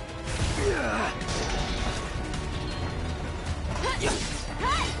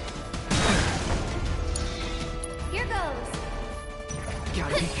 Here goes!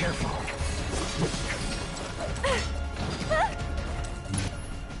 Gotta be careful.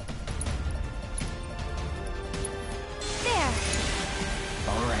 There!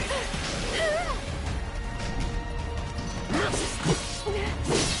 All right.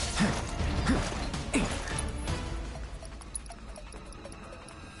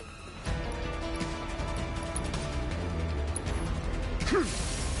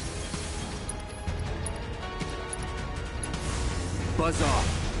 Buzz off.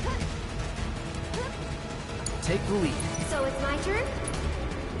 Take the lead. So it's my turn?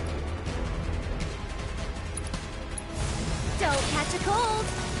 Don't catch a cold!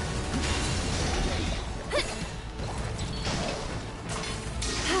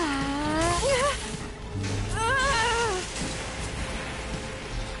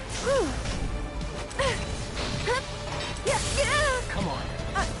 Come on.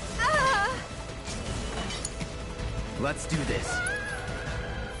 Let's do this.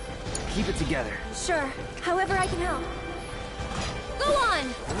 Keep it together. Sure, however I can help. Go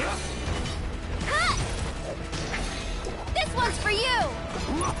on! Ha! This one's for you!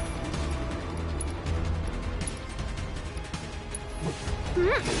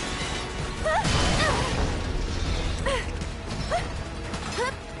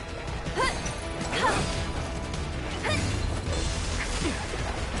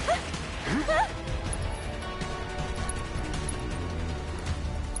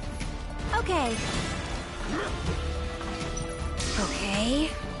 Okay. Okay.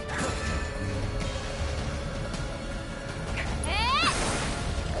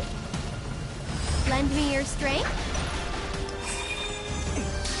 Lend me your strength.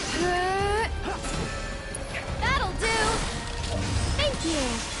 That'll do. Thank you.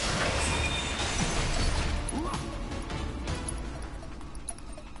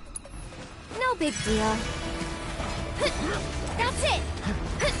 No big deal. That's it.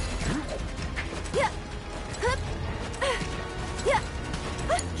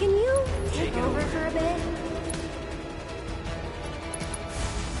 Can you take over for a bit?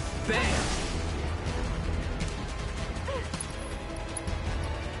 Bam!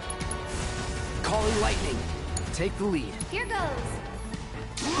 Calling lightning. Take the lead. Here goes.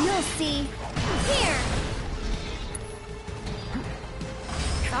 You'll see. Here.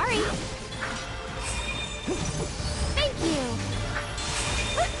 Sorry. Thank you.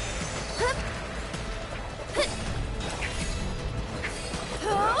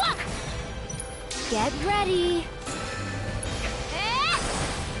 Get ready.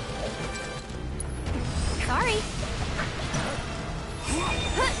 Sorry.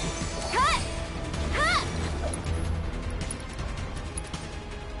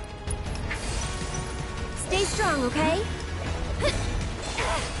 Stay strong, okay?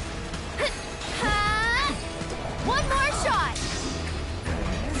 One more shot.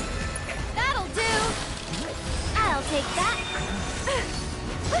 That'll do. I'll take that.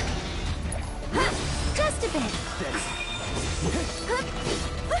 Just a bit.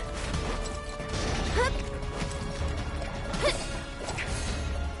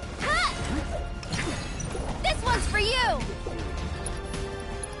 This one's for you.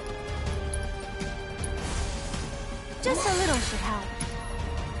 Just a little should help.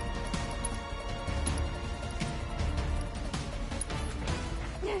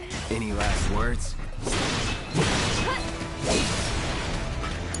 Any last words?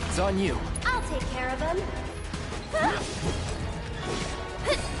 It's on you. I'll take care of him.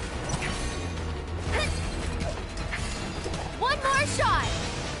 One more shot.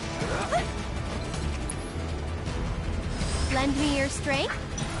 Lend me your strength.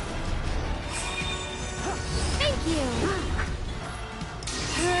 like you.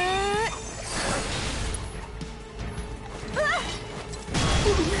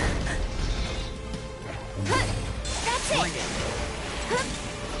 That's it!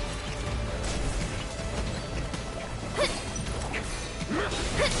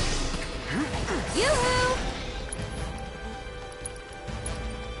 Yoo-hoo!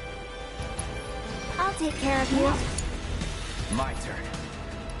 I'll take care of you. My turn.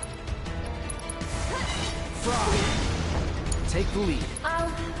 Frog! Take the lead. I'll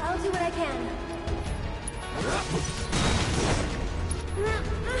do what I can.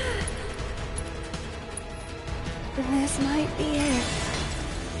 This might be it.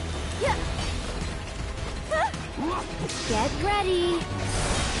 Get ready.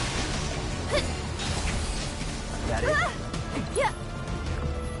 That it?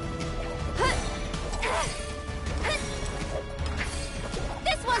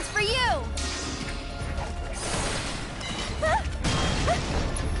 This one's for you!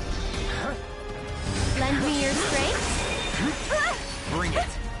 Lend me your strength. Bring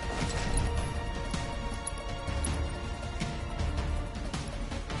it.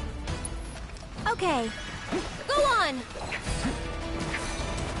 Okay, go on.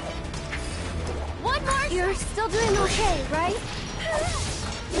 One more. You're still doing okay, right?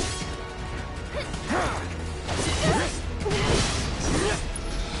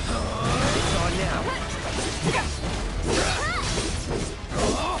 It's on now.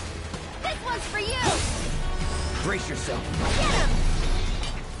 This one's for you! Brace yourself. Get him!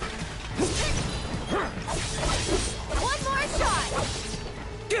 One more shot!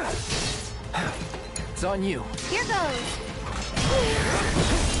 It's on you. Here goes.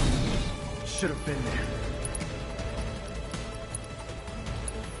 Should have been there.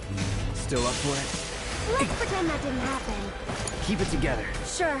 Still up for it? Let's pretend that didn't happen. Keep it together.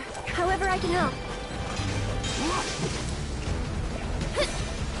 Sure, however I can help.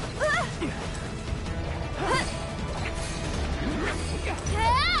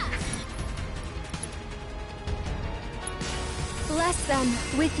 Bless them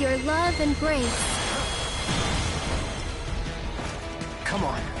with your love and grace. Come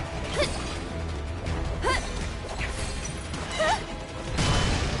on.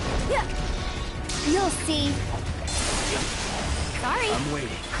 You'll see. Sorry. I'm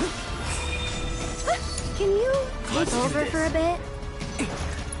waiting. Can you Let's take do over this. for a bit?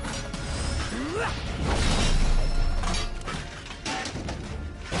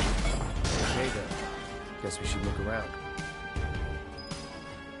 Okay then. Guess we should look around.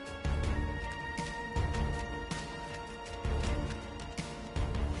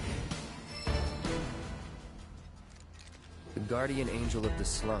 The guardian angel of the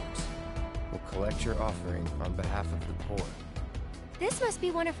slums will collect your offering on behalf of the poor. This must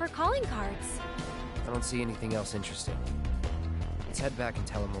be one of her calling cards. I don't see anything else interesting. Let's head back and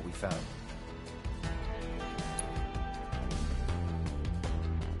tell him what we found.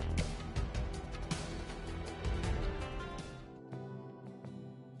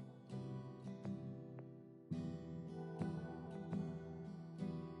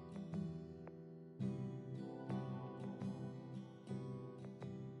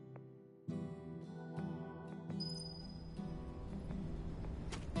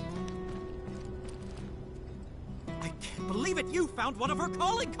 Believe it, you found one of her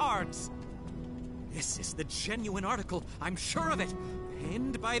calling cards! This is the genuine article, I'm sure of it.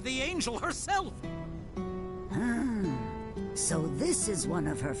 Penned by the angel herself. So this is one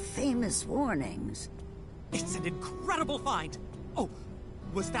of her famous warnings. It's an incredible find. Oh,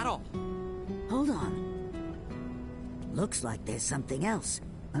 was that all? Hold on. Looks like there's something else.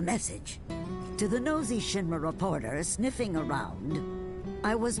 A message. To the nosy Shinra reporter sniffing around,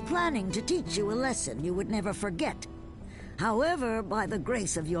 I was planning to teach you a lesson you would never forget. However, by the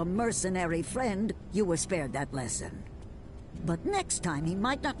grace of your mercenary friend, you were spared that lesson. But next time he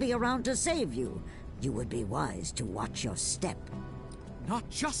might not be around to save you. You would be wise to watch your step. Not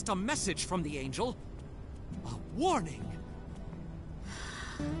just a message from the angel. A warning.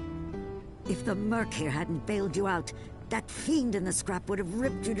 If the Merc here hadn't bailed you out, that fiend in the scrap would have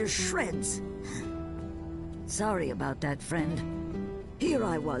ripped you to shreds. Sorry about that, friend. Here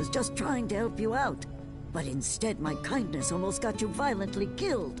I was, just trying to help you out. But instead, my kindness almost got you violently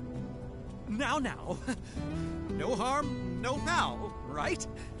killed. Now. No harm, no foul, right?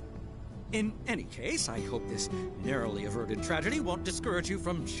 In any case, I hope this narrowly averted tragedy won't discourage you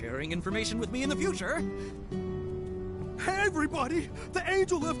from sharing information with me in the future. Hey, everybody! The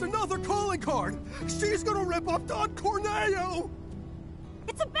angel left another calling card! She's gonna rip off Don Corneo!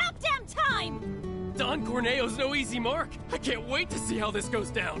 It's about damn time! Don Corneo's no easy mark. I can't wait to see how this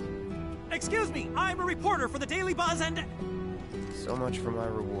goes down. Excuse me, I'm a reporter for the Daily Buzz and... So much for my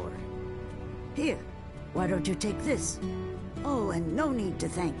reward. Here, why don't you take this? Oh, and no need to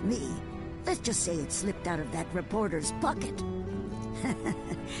thank me. Let's just say it slipped out of that reporter's pocket.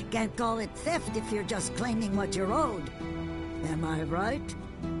 Can't call it theft if you're just claiming what you're owed. Am I right?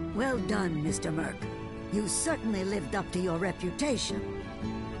 Well done, Mr. Merc. You certainly lived up to your reputation.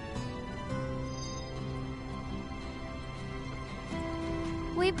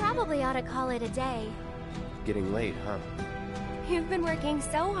 We probably ought to call it a day. Getting late, huh? You've been working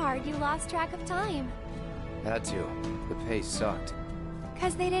so hard you lost track of time. Had to. The pay sucked.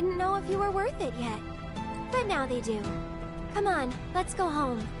 'Cause they didn't know if you were worth it yet. But now they do. Come on, let's go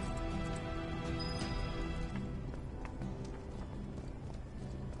home.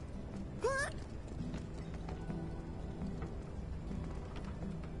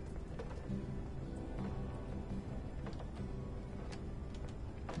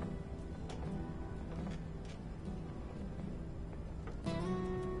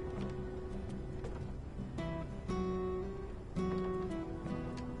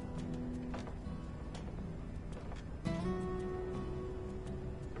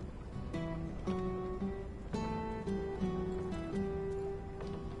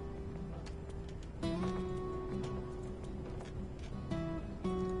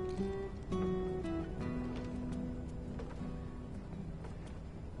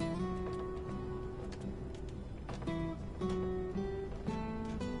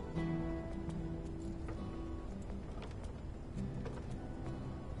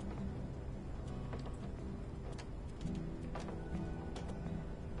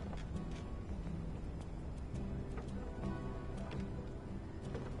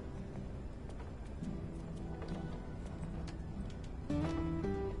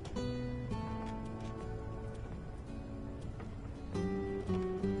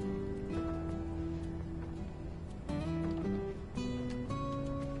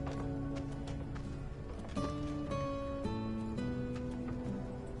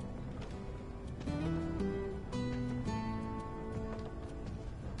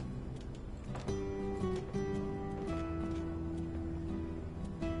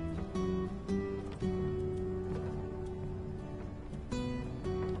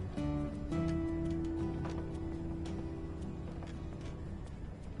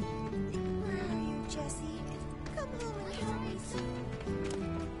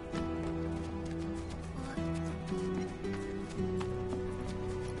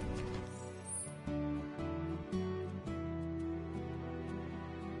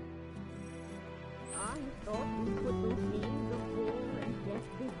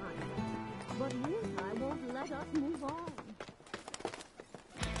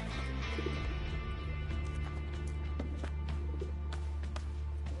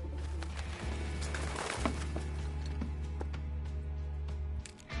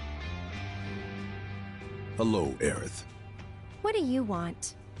 Hello, Aerith. What do you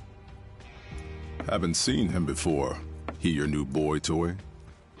want? Haven't seen him before. He your new boy toy?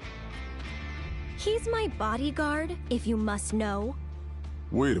 He's my bodyguard, if you must know.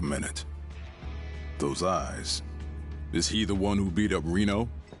 Wait a minute. Those eyes. Is he the one who beat up Reno?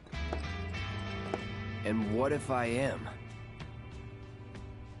 And what if I am?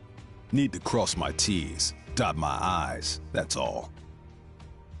 Need to cross my T's, dot my I's, that's all.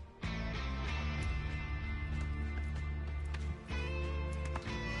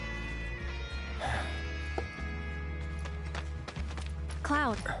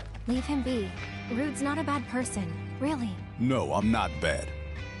 Cloud, leave him be. Rude's not a bad person, really. No, I'm not bad.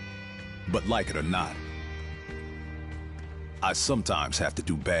 But like it or not, I sometimes have to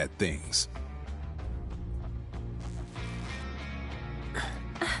do bad things.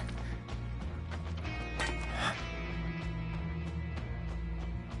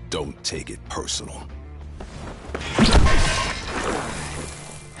 Don't take it personal.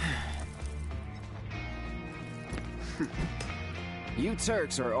 You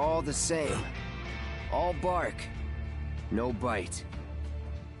Turks are all the same. All bark, no bite.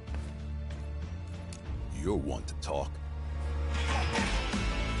 You're one to talk.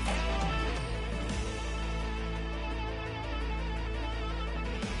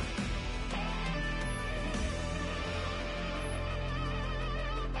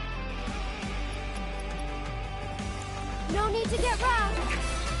 No need to get round!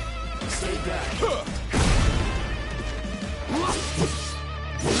 Stay back!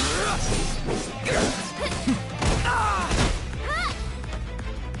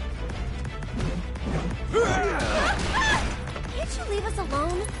 Can't you leave us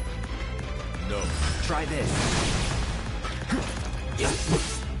alone? No. Try this.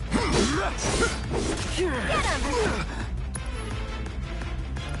 Get him!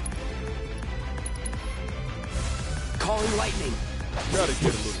 Calling lightning. Gotta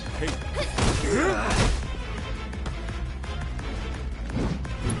get a little hate.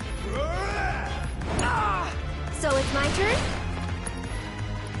 So it's my turn?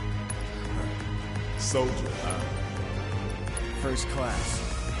 Soldier, First class.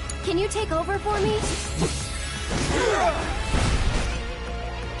 Can you take over for me?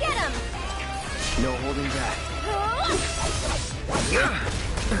 Get him! No holding back.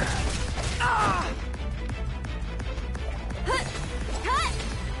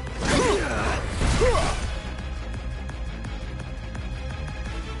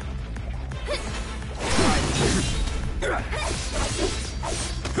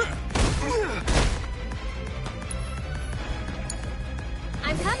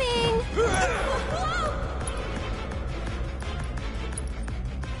 I'm coming!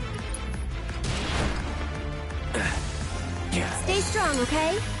 Stay strong,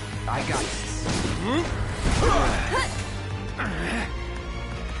 okay? I got this.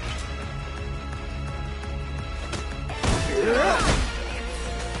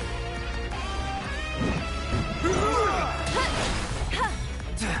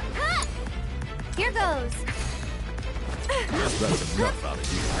 Here goes. that's enough out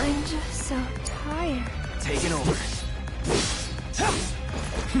of you. I'm just so tired. Taking over.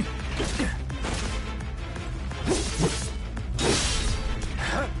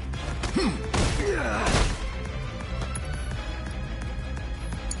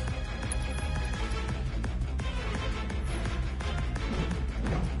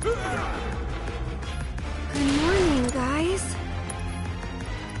 Good morning, guys.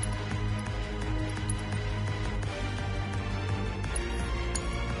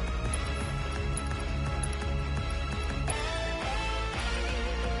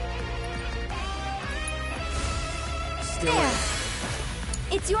 Still There.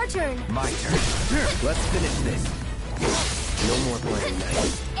 It's your turn. my turn. Let's finish this. No more playing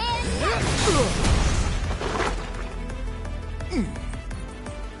nice.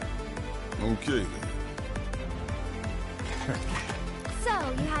 Okay, then. So,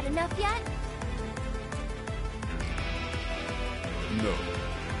 you had enough yet? No,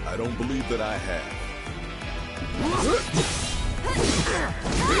 I don't believe that I have.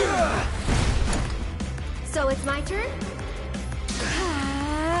 So it's my turn?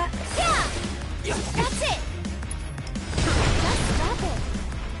 Yeah! That's it! Just stop it.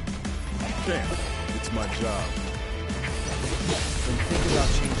 Can't. It's my job. Then think about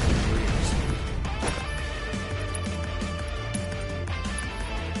changing careers.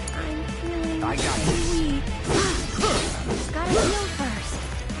 I'm feeling I got pretty this. weak. Gotta heal first.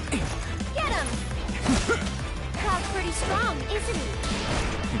 Get him! Cloud's pretty strong, isn't he?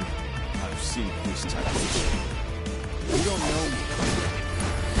 I've seen this type of thing. You don't know me.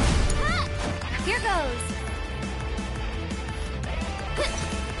 Here goes.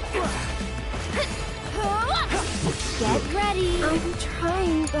 Get ready. I'm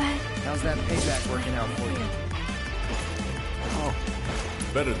trying, but... How's that payback working out for you? Oh,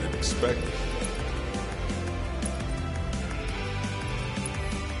 better than expected.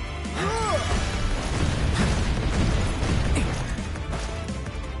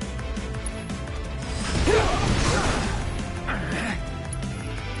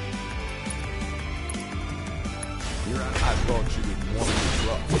 I thought you didn't want to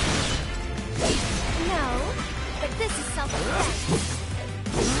drop. No, but this is self-defense.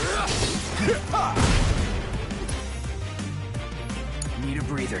 Need a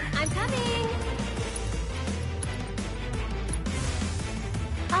breather. I'm coming.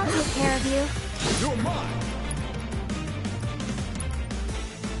 I'll take care of you. You're mine.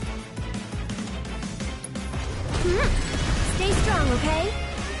 Stay strong, okay?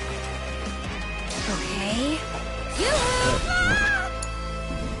 Okay. You!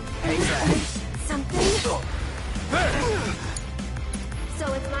 Payback. Something? So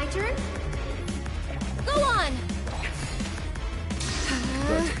it's my turn? Go on!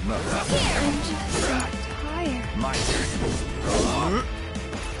 That's enough. Here! I'm just so tired. My turn.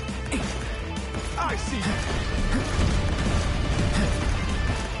 I see you.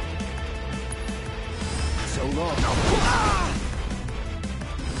 So long.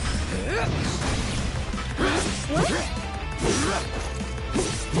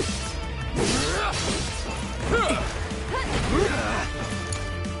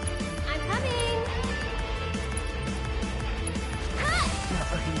 I'm coming! Not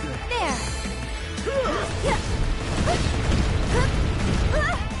looking good. There!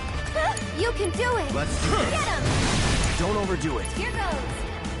 You can do it! Let's do Get this. him! Don't overdo it. Here goes!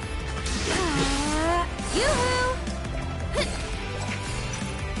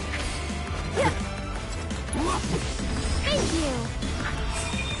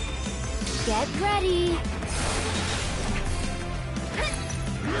 Get ready.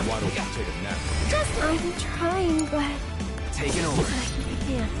 Why don't you take a nap? I'm trying, but Taking over. I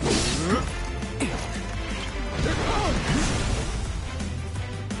can't.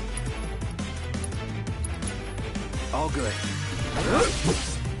 All good.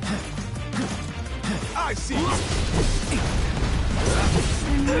 I see you.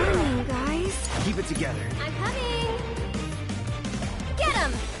 Good morning, guys. Keep it together. I'm coming. Get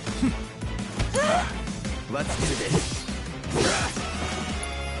him. Let's do this.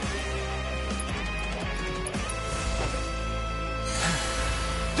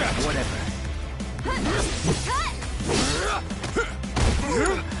 Whatever.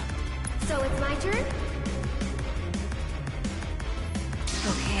 So it's my turn?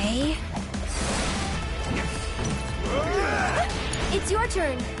 Okay. It's your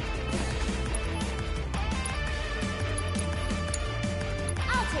turn.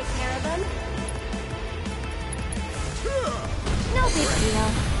 I'll take care of them. No big deal.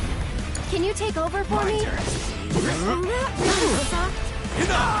 Can you take over for me? That really sucked.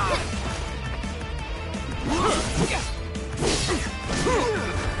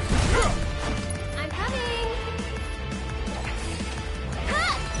 I'm coming.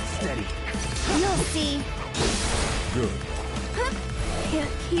 Steady. You'll see. Good.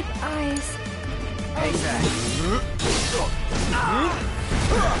 Can't keep eyes. Hey, Zach.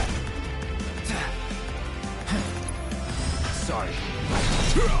 Sorry.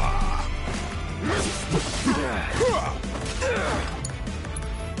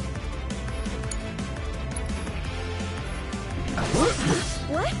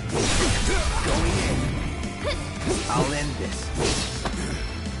 What? Going in. I'll end this.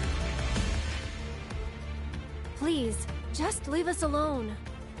 Please, just leave us alone.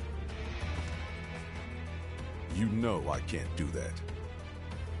 You know I can't do that.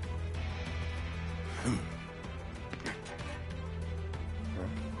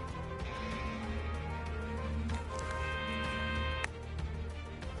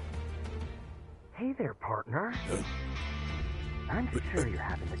 Hey there, partner. I'm sure you're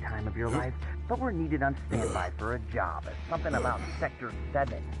having the time of your life, but we're needed on standby for a job at something about Sector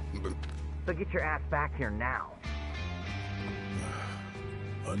 7. So get your ass back here now.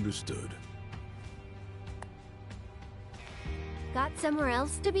 Understood. Got somewhere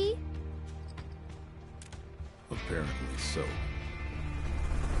else to be? Apparently so.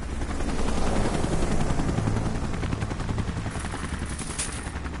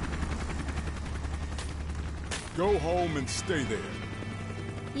 Go home and stay there.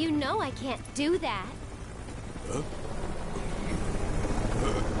 You know I can't do that. Huh?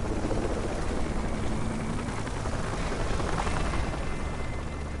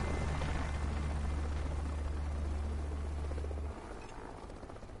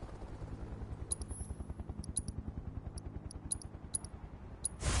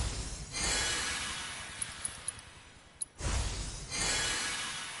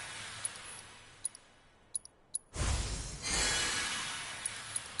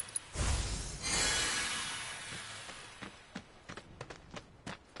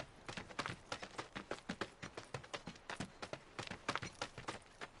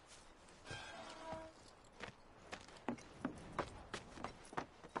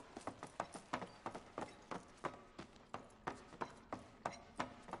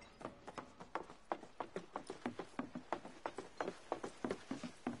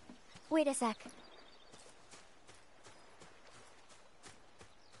 Wait a sec.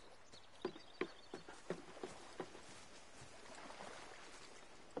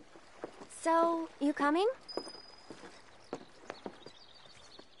 So, you coming?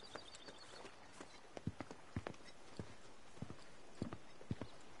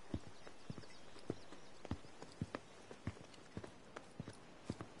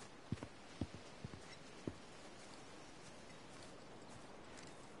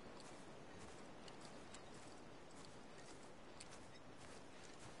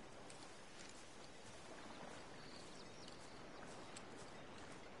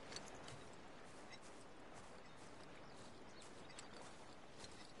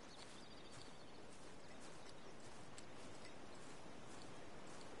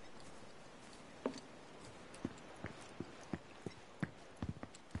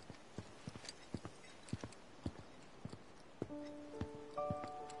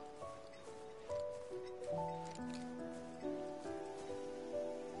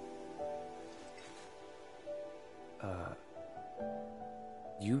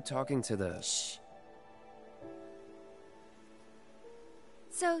 You talking to the... Shh.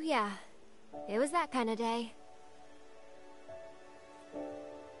 So, yeah. It was that kind of day.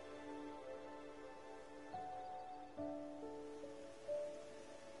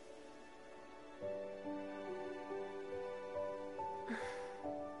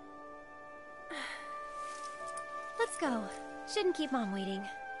 go. Shouldn't keep Mom waiting.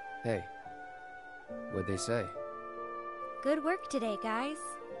 Hey, what'd they say? Good work today, guys.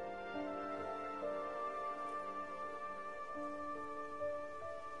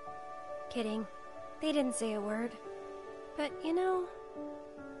 Kidding. They didn't say a word. But, you know...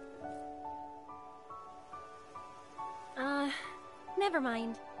 never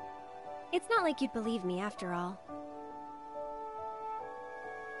mind. It's not like you'd believe me after all.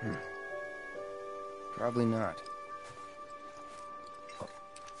 Probably not.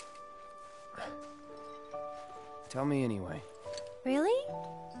 Tell me anyway. Really?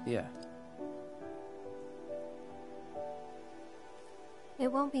 Yeah.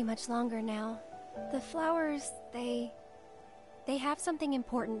 It won't be much longer now. The flowers, they have something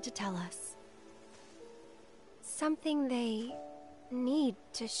important to tell us. Something they need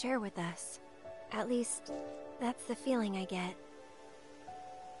to share with us. At least, that's the feeling I get.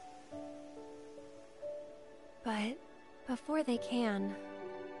 But before they can,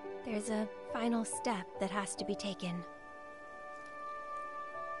 there's a final step that has to be taken.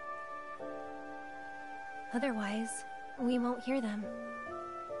 Otherwise, we won't hear them.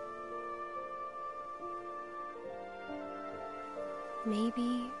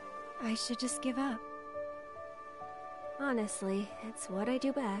 Maybe I should just give up. Honestly, it's what I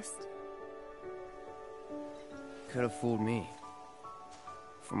do best. Could have fooled me.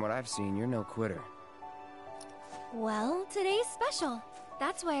 From what I've seen, you're no quitter. Well, today's special.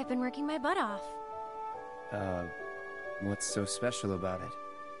 That's why I've been working my butt off. What's so special about it?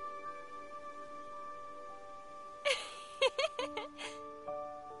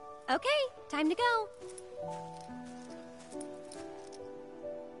 Okay, time to go.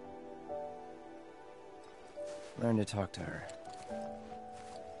 Learn to talk to her.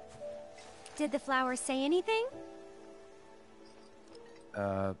 Did the flowers say anything?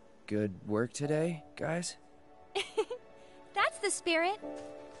 Good work today, guys? That's the spirit.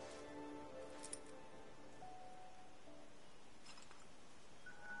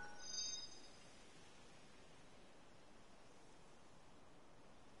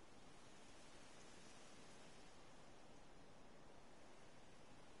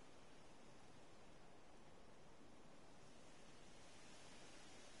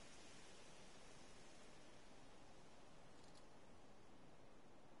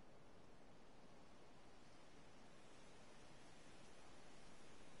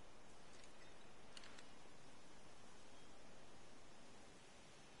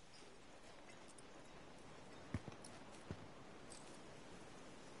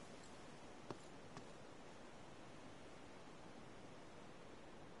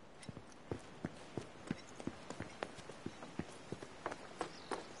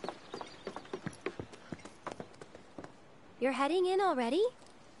 You're heading in already?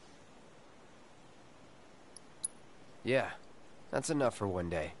 Yeah, that's enough for one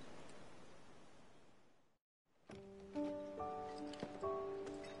day.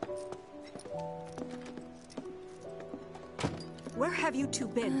 Where have you two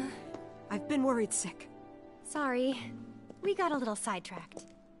been? I've been worried sick. Sorry. We got a little sidetracked.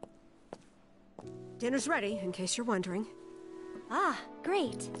 Dinner's ready, in case you're wondering. Ah,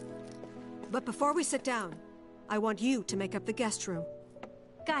 great. But before we sit down, I want you to make up the guest room.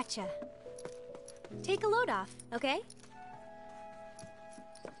 Gotcha. Take a load off, okay?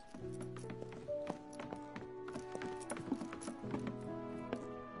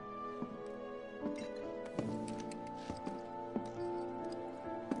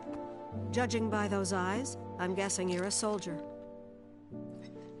 Judging by those eyes, I'm guessing you're a soldier.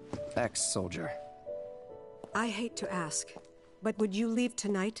 Ex-soldier. I hate to ask, but would you leave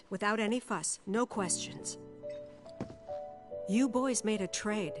tonight without any fuss, no questions? You boys made a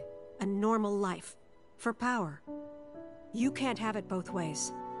trade, a normal life, for power. You can't have it both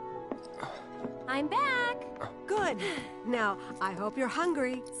ways. I'm back! Good. Now, I hope you're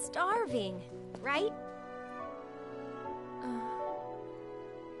hungry. Starving, right?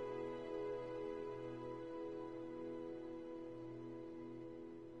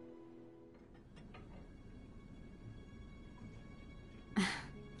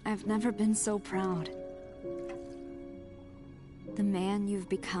 I've never been so proud. The man you've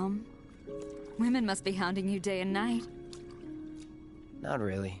become. Women must be hounding you day and night. Not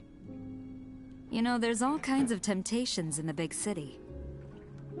really. You know, there's all kinds of temptations in the big city.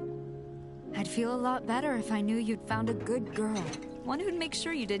 I'd feel a lot better if I knew you'd found a good girl. One who'd make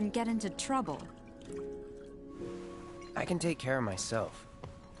sure you didn't get into trouble. I can take care of myself.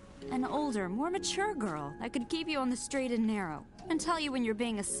 An older, more mature girl that could keep you on the straight and narrow and tell you when you're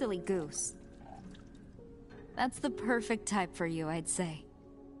being a silly goose. That's the perfect type for you, I'd say.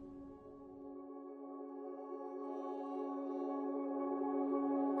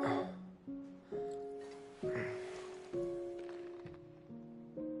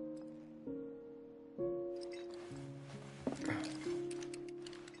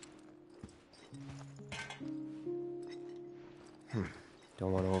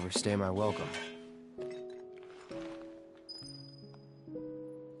 Don't want to overstay my welcome.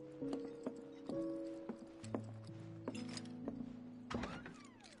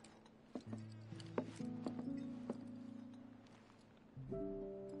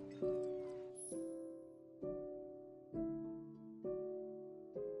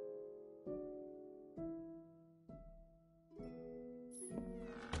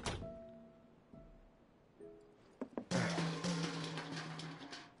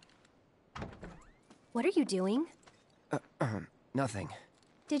 What are you doing? Nothing.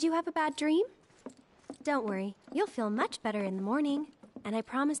 Did you have a bad dream? Don't worry, you'll feel much better in the morning, and I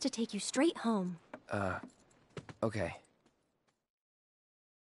promise to take you straight home. Okay.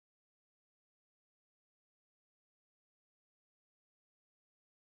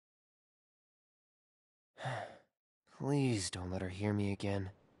 Please don't let her hear me again.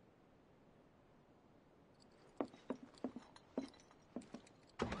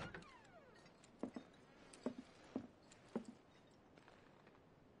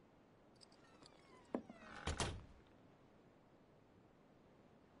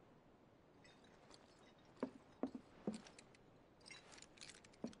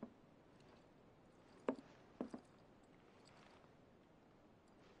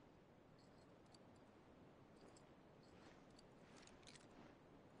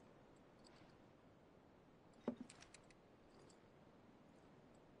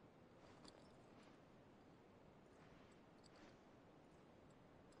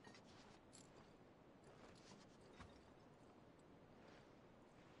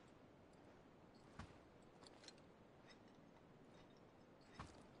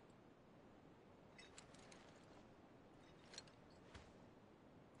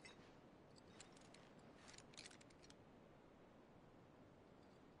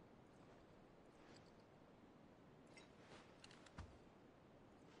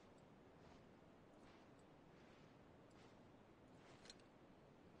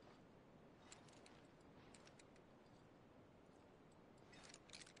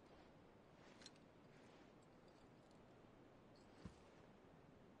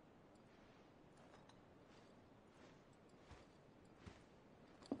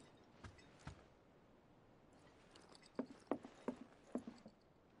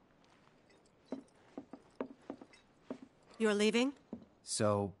 You're leaving?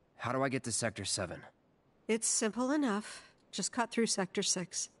 So, how do I get to Sector 7? It's simple enough. Just cut through Sector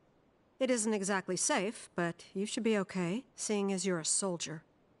 6. It isn't exactly safe, but you should be okay, seeing as you're a soldier.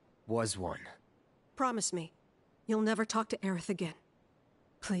 Was one. Promise me, you'll never talk to Aerith again.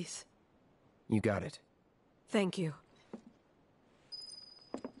 Please. You got it. Thank you.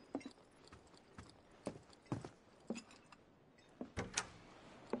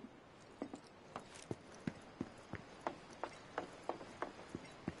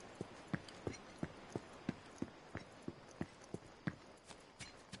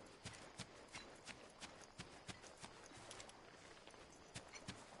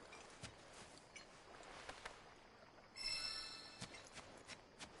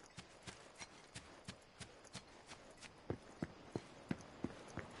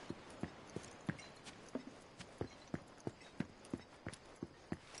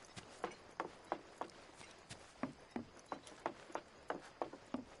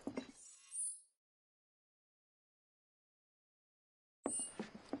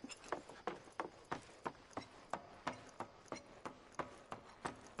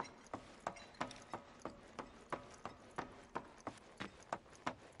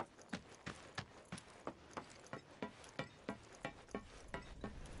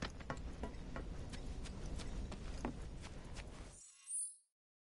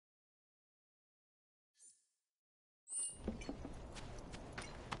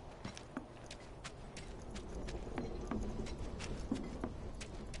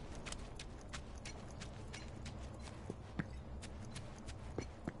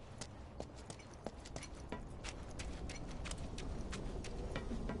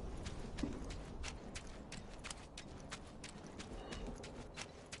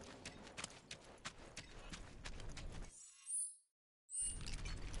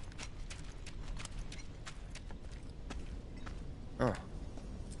 Oh.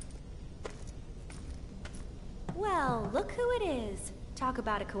 Well, look who it is. Talk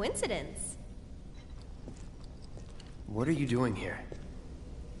about a coincidence. What are you doing here?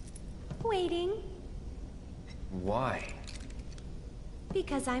 Waiting. Why?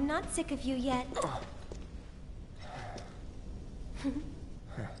 Because I'm not sick of you yet.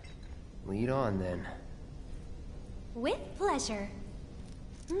 Lead on, then. With pleasure.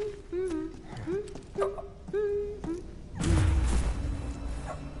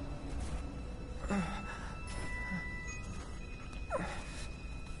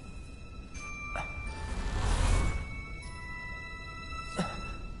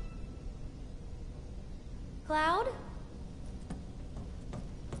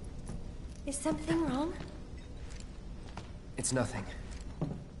 Is something wrong? It's nothing.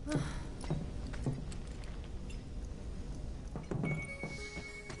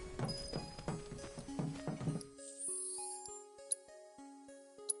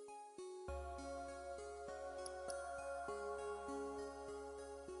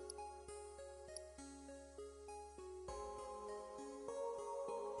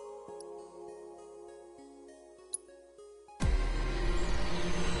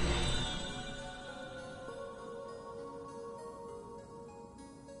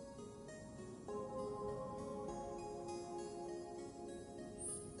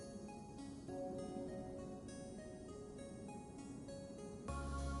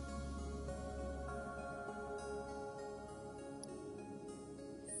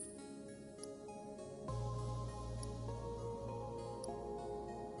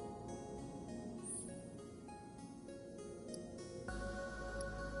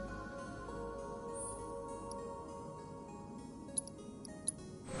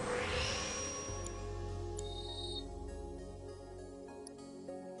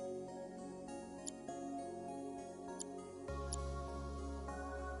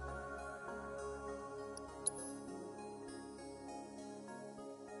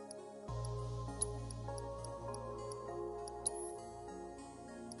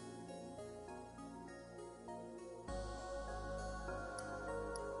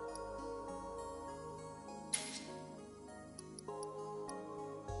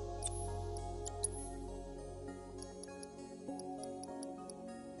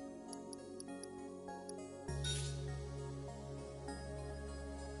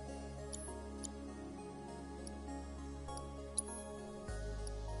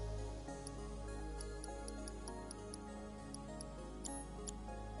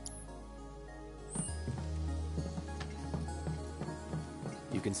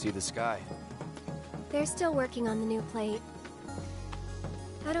 You can see the sky. They're still working on the new plate.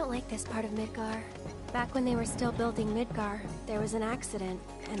 I don't like this part of Midgar. Back when they were still building Midgar, there was an accident,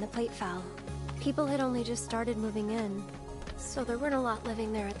 and the plate fell. People had only just started moving in, so there weren't a lot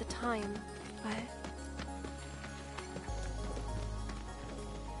living there at the time, but...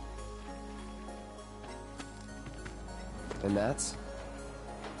 And that's?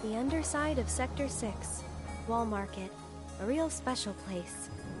 The underside of Sector 6, Wall Market. A real special place.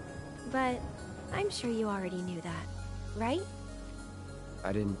 But I'm sure you already knew that, right?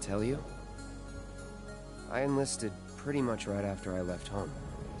 I didn't tell you? I enlisted pretty much right after I left home.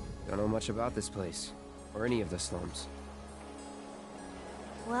 Don't know much about this place, or any of the slums.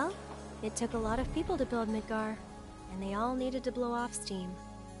 Well, it took a lot of people to build Midgar, and they all needed to blow off steam.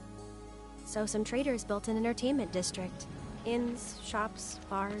 So some traders built an entertainment district. Inns, shops,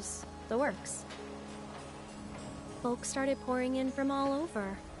 bars, the works. Folks started pouring in from all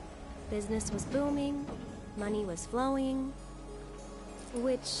over. Business was booming, money was flowing,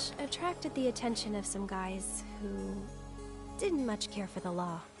 which attracted the attention of some guys who didn't much care for the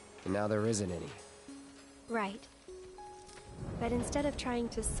law. And now there isn't any. Right. But instead of trying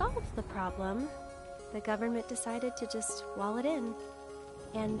to solve the problem, the government decided to just wall it in.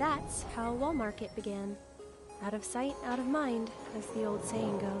 And that's how Wall Market began. Out of sight, out of mind, as the old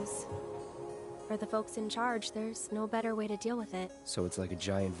saying goes. For the folks in charge, there's no better way to deal with it. So it's like a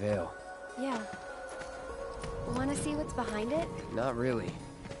giant veil. Yeah. Want to see what's behind it? Not really.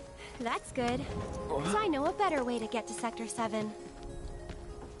 That's good. So I know a better way to get to Sector 7.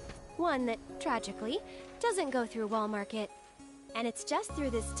 One that, tragically, doesn't go through Wall Market. And it's just through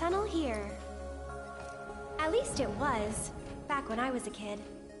this tunnel here. At least it was, back when I was a kid.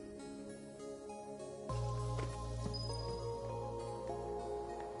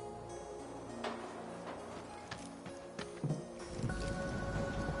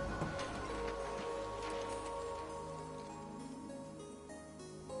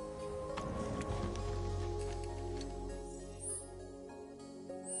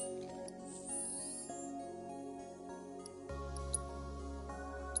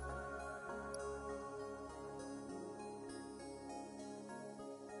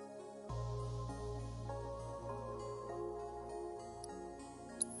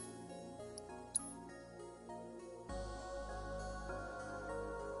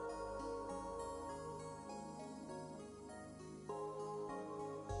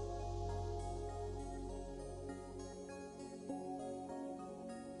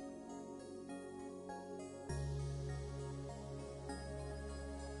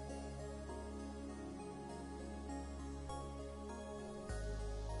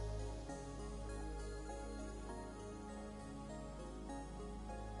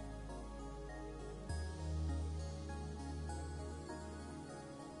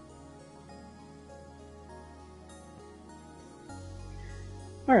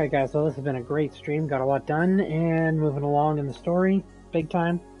 Alright guys, so this has been a great stream, got a lot done, and moving along in the story, big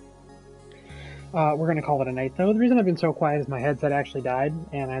time. We're gonna call it a night though. The reason I've been so quiet is my headset actually died,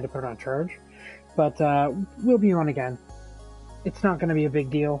 and I had to put it on charge. But, we'll be on again. It's not gonna be a big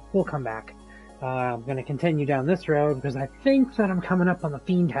deal, we'll come back. I'm gonna continue down this road, because I think that I'm coming up on the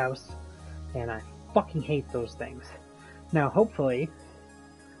Fiend House, and I fucking hate those things. Now, hopefully,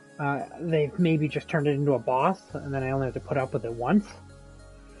 they've maybe just turned it into a boss, and then I only have to put up with it once.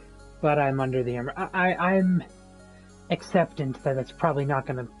 But I'm under the... I'm acceptant that it's probably not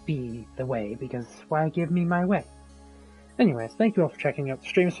going to be the way, because why give me my way? Anyways, thank you all for checking out the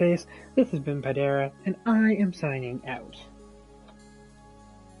stream space. This has been Pydera, and I am signing out.